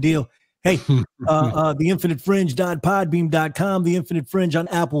the whole deal. Hey, theinfinitefringe.podbeam.com, The Infinite Fringe on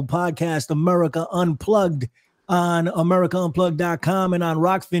Apple Podcast, America Unplugged on AmericaUnplugged.com and on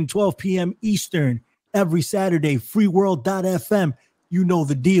Rockfin, 12 p.m. Eastern every Saturday. freeworld.fm. You know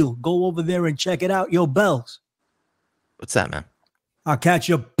the deal. Go over there and check it out. Yo, Bells. What's that, man? I'll catch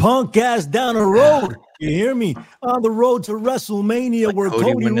your punk ass down the road. You hear me? On the road to WrestleMania, like where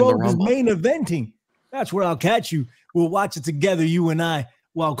Cody Rhodes is main eventing. That's where I'll catch you. We'll watch it together, you and I,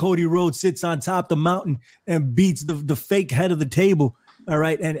 while Cody Rhodes sits on top of the mountain and beats the fake head of the table. All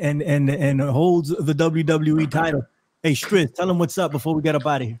right, and holds the WWE title. Hey, Striz, tell him what's up before we get up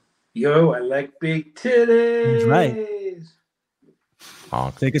out of here. Yo, I like big titties. That's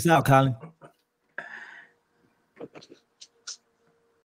right. Take us out, Colin.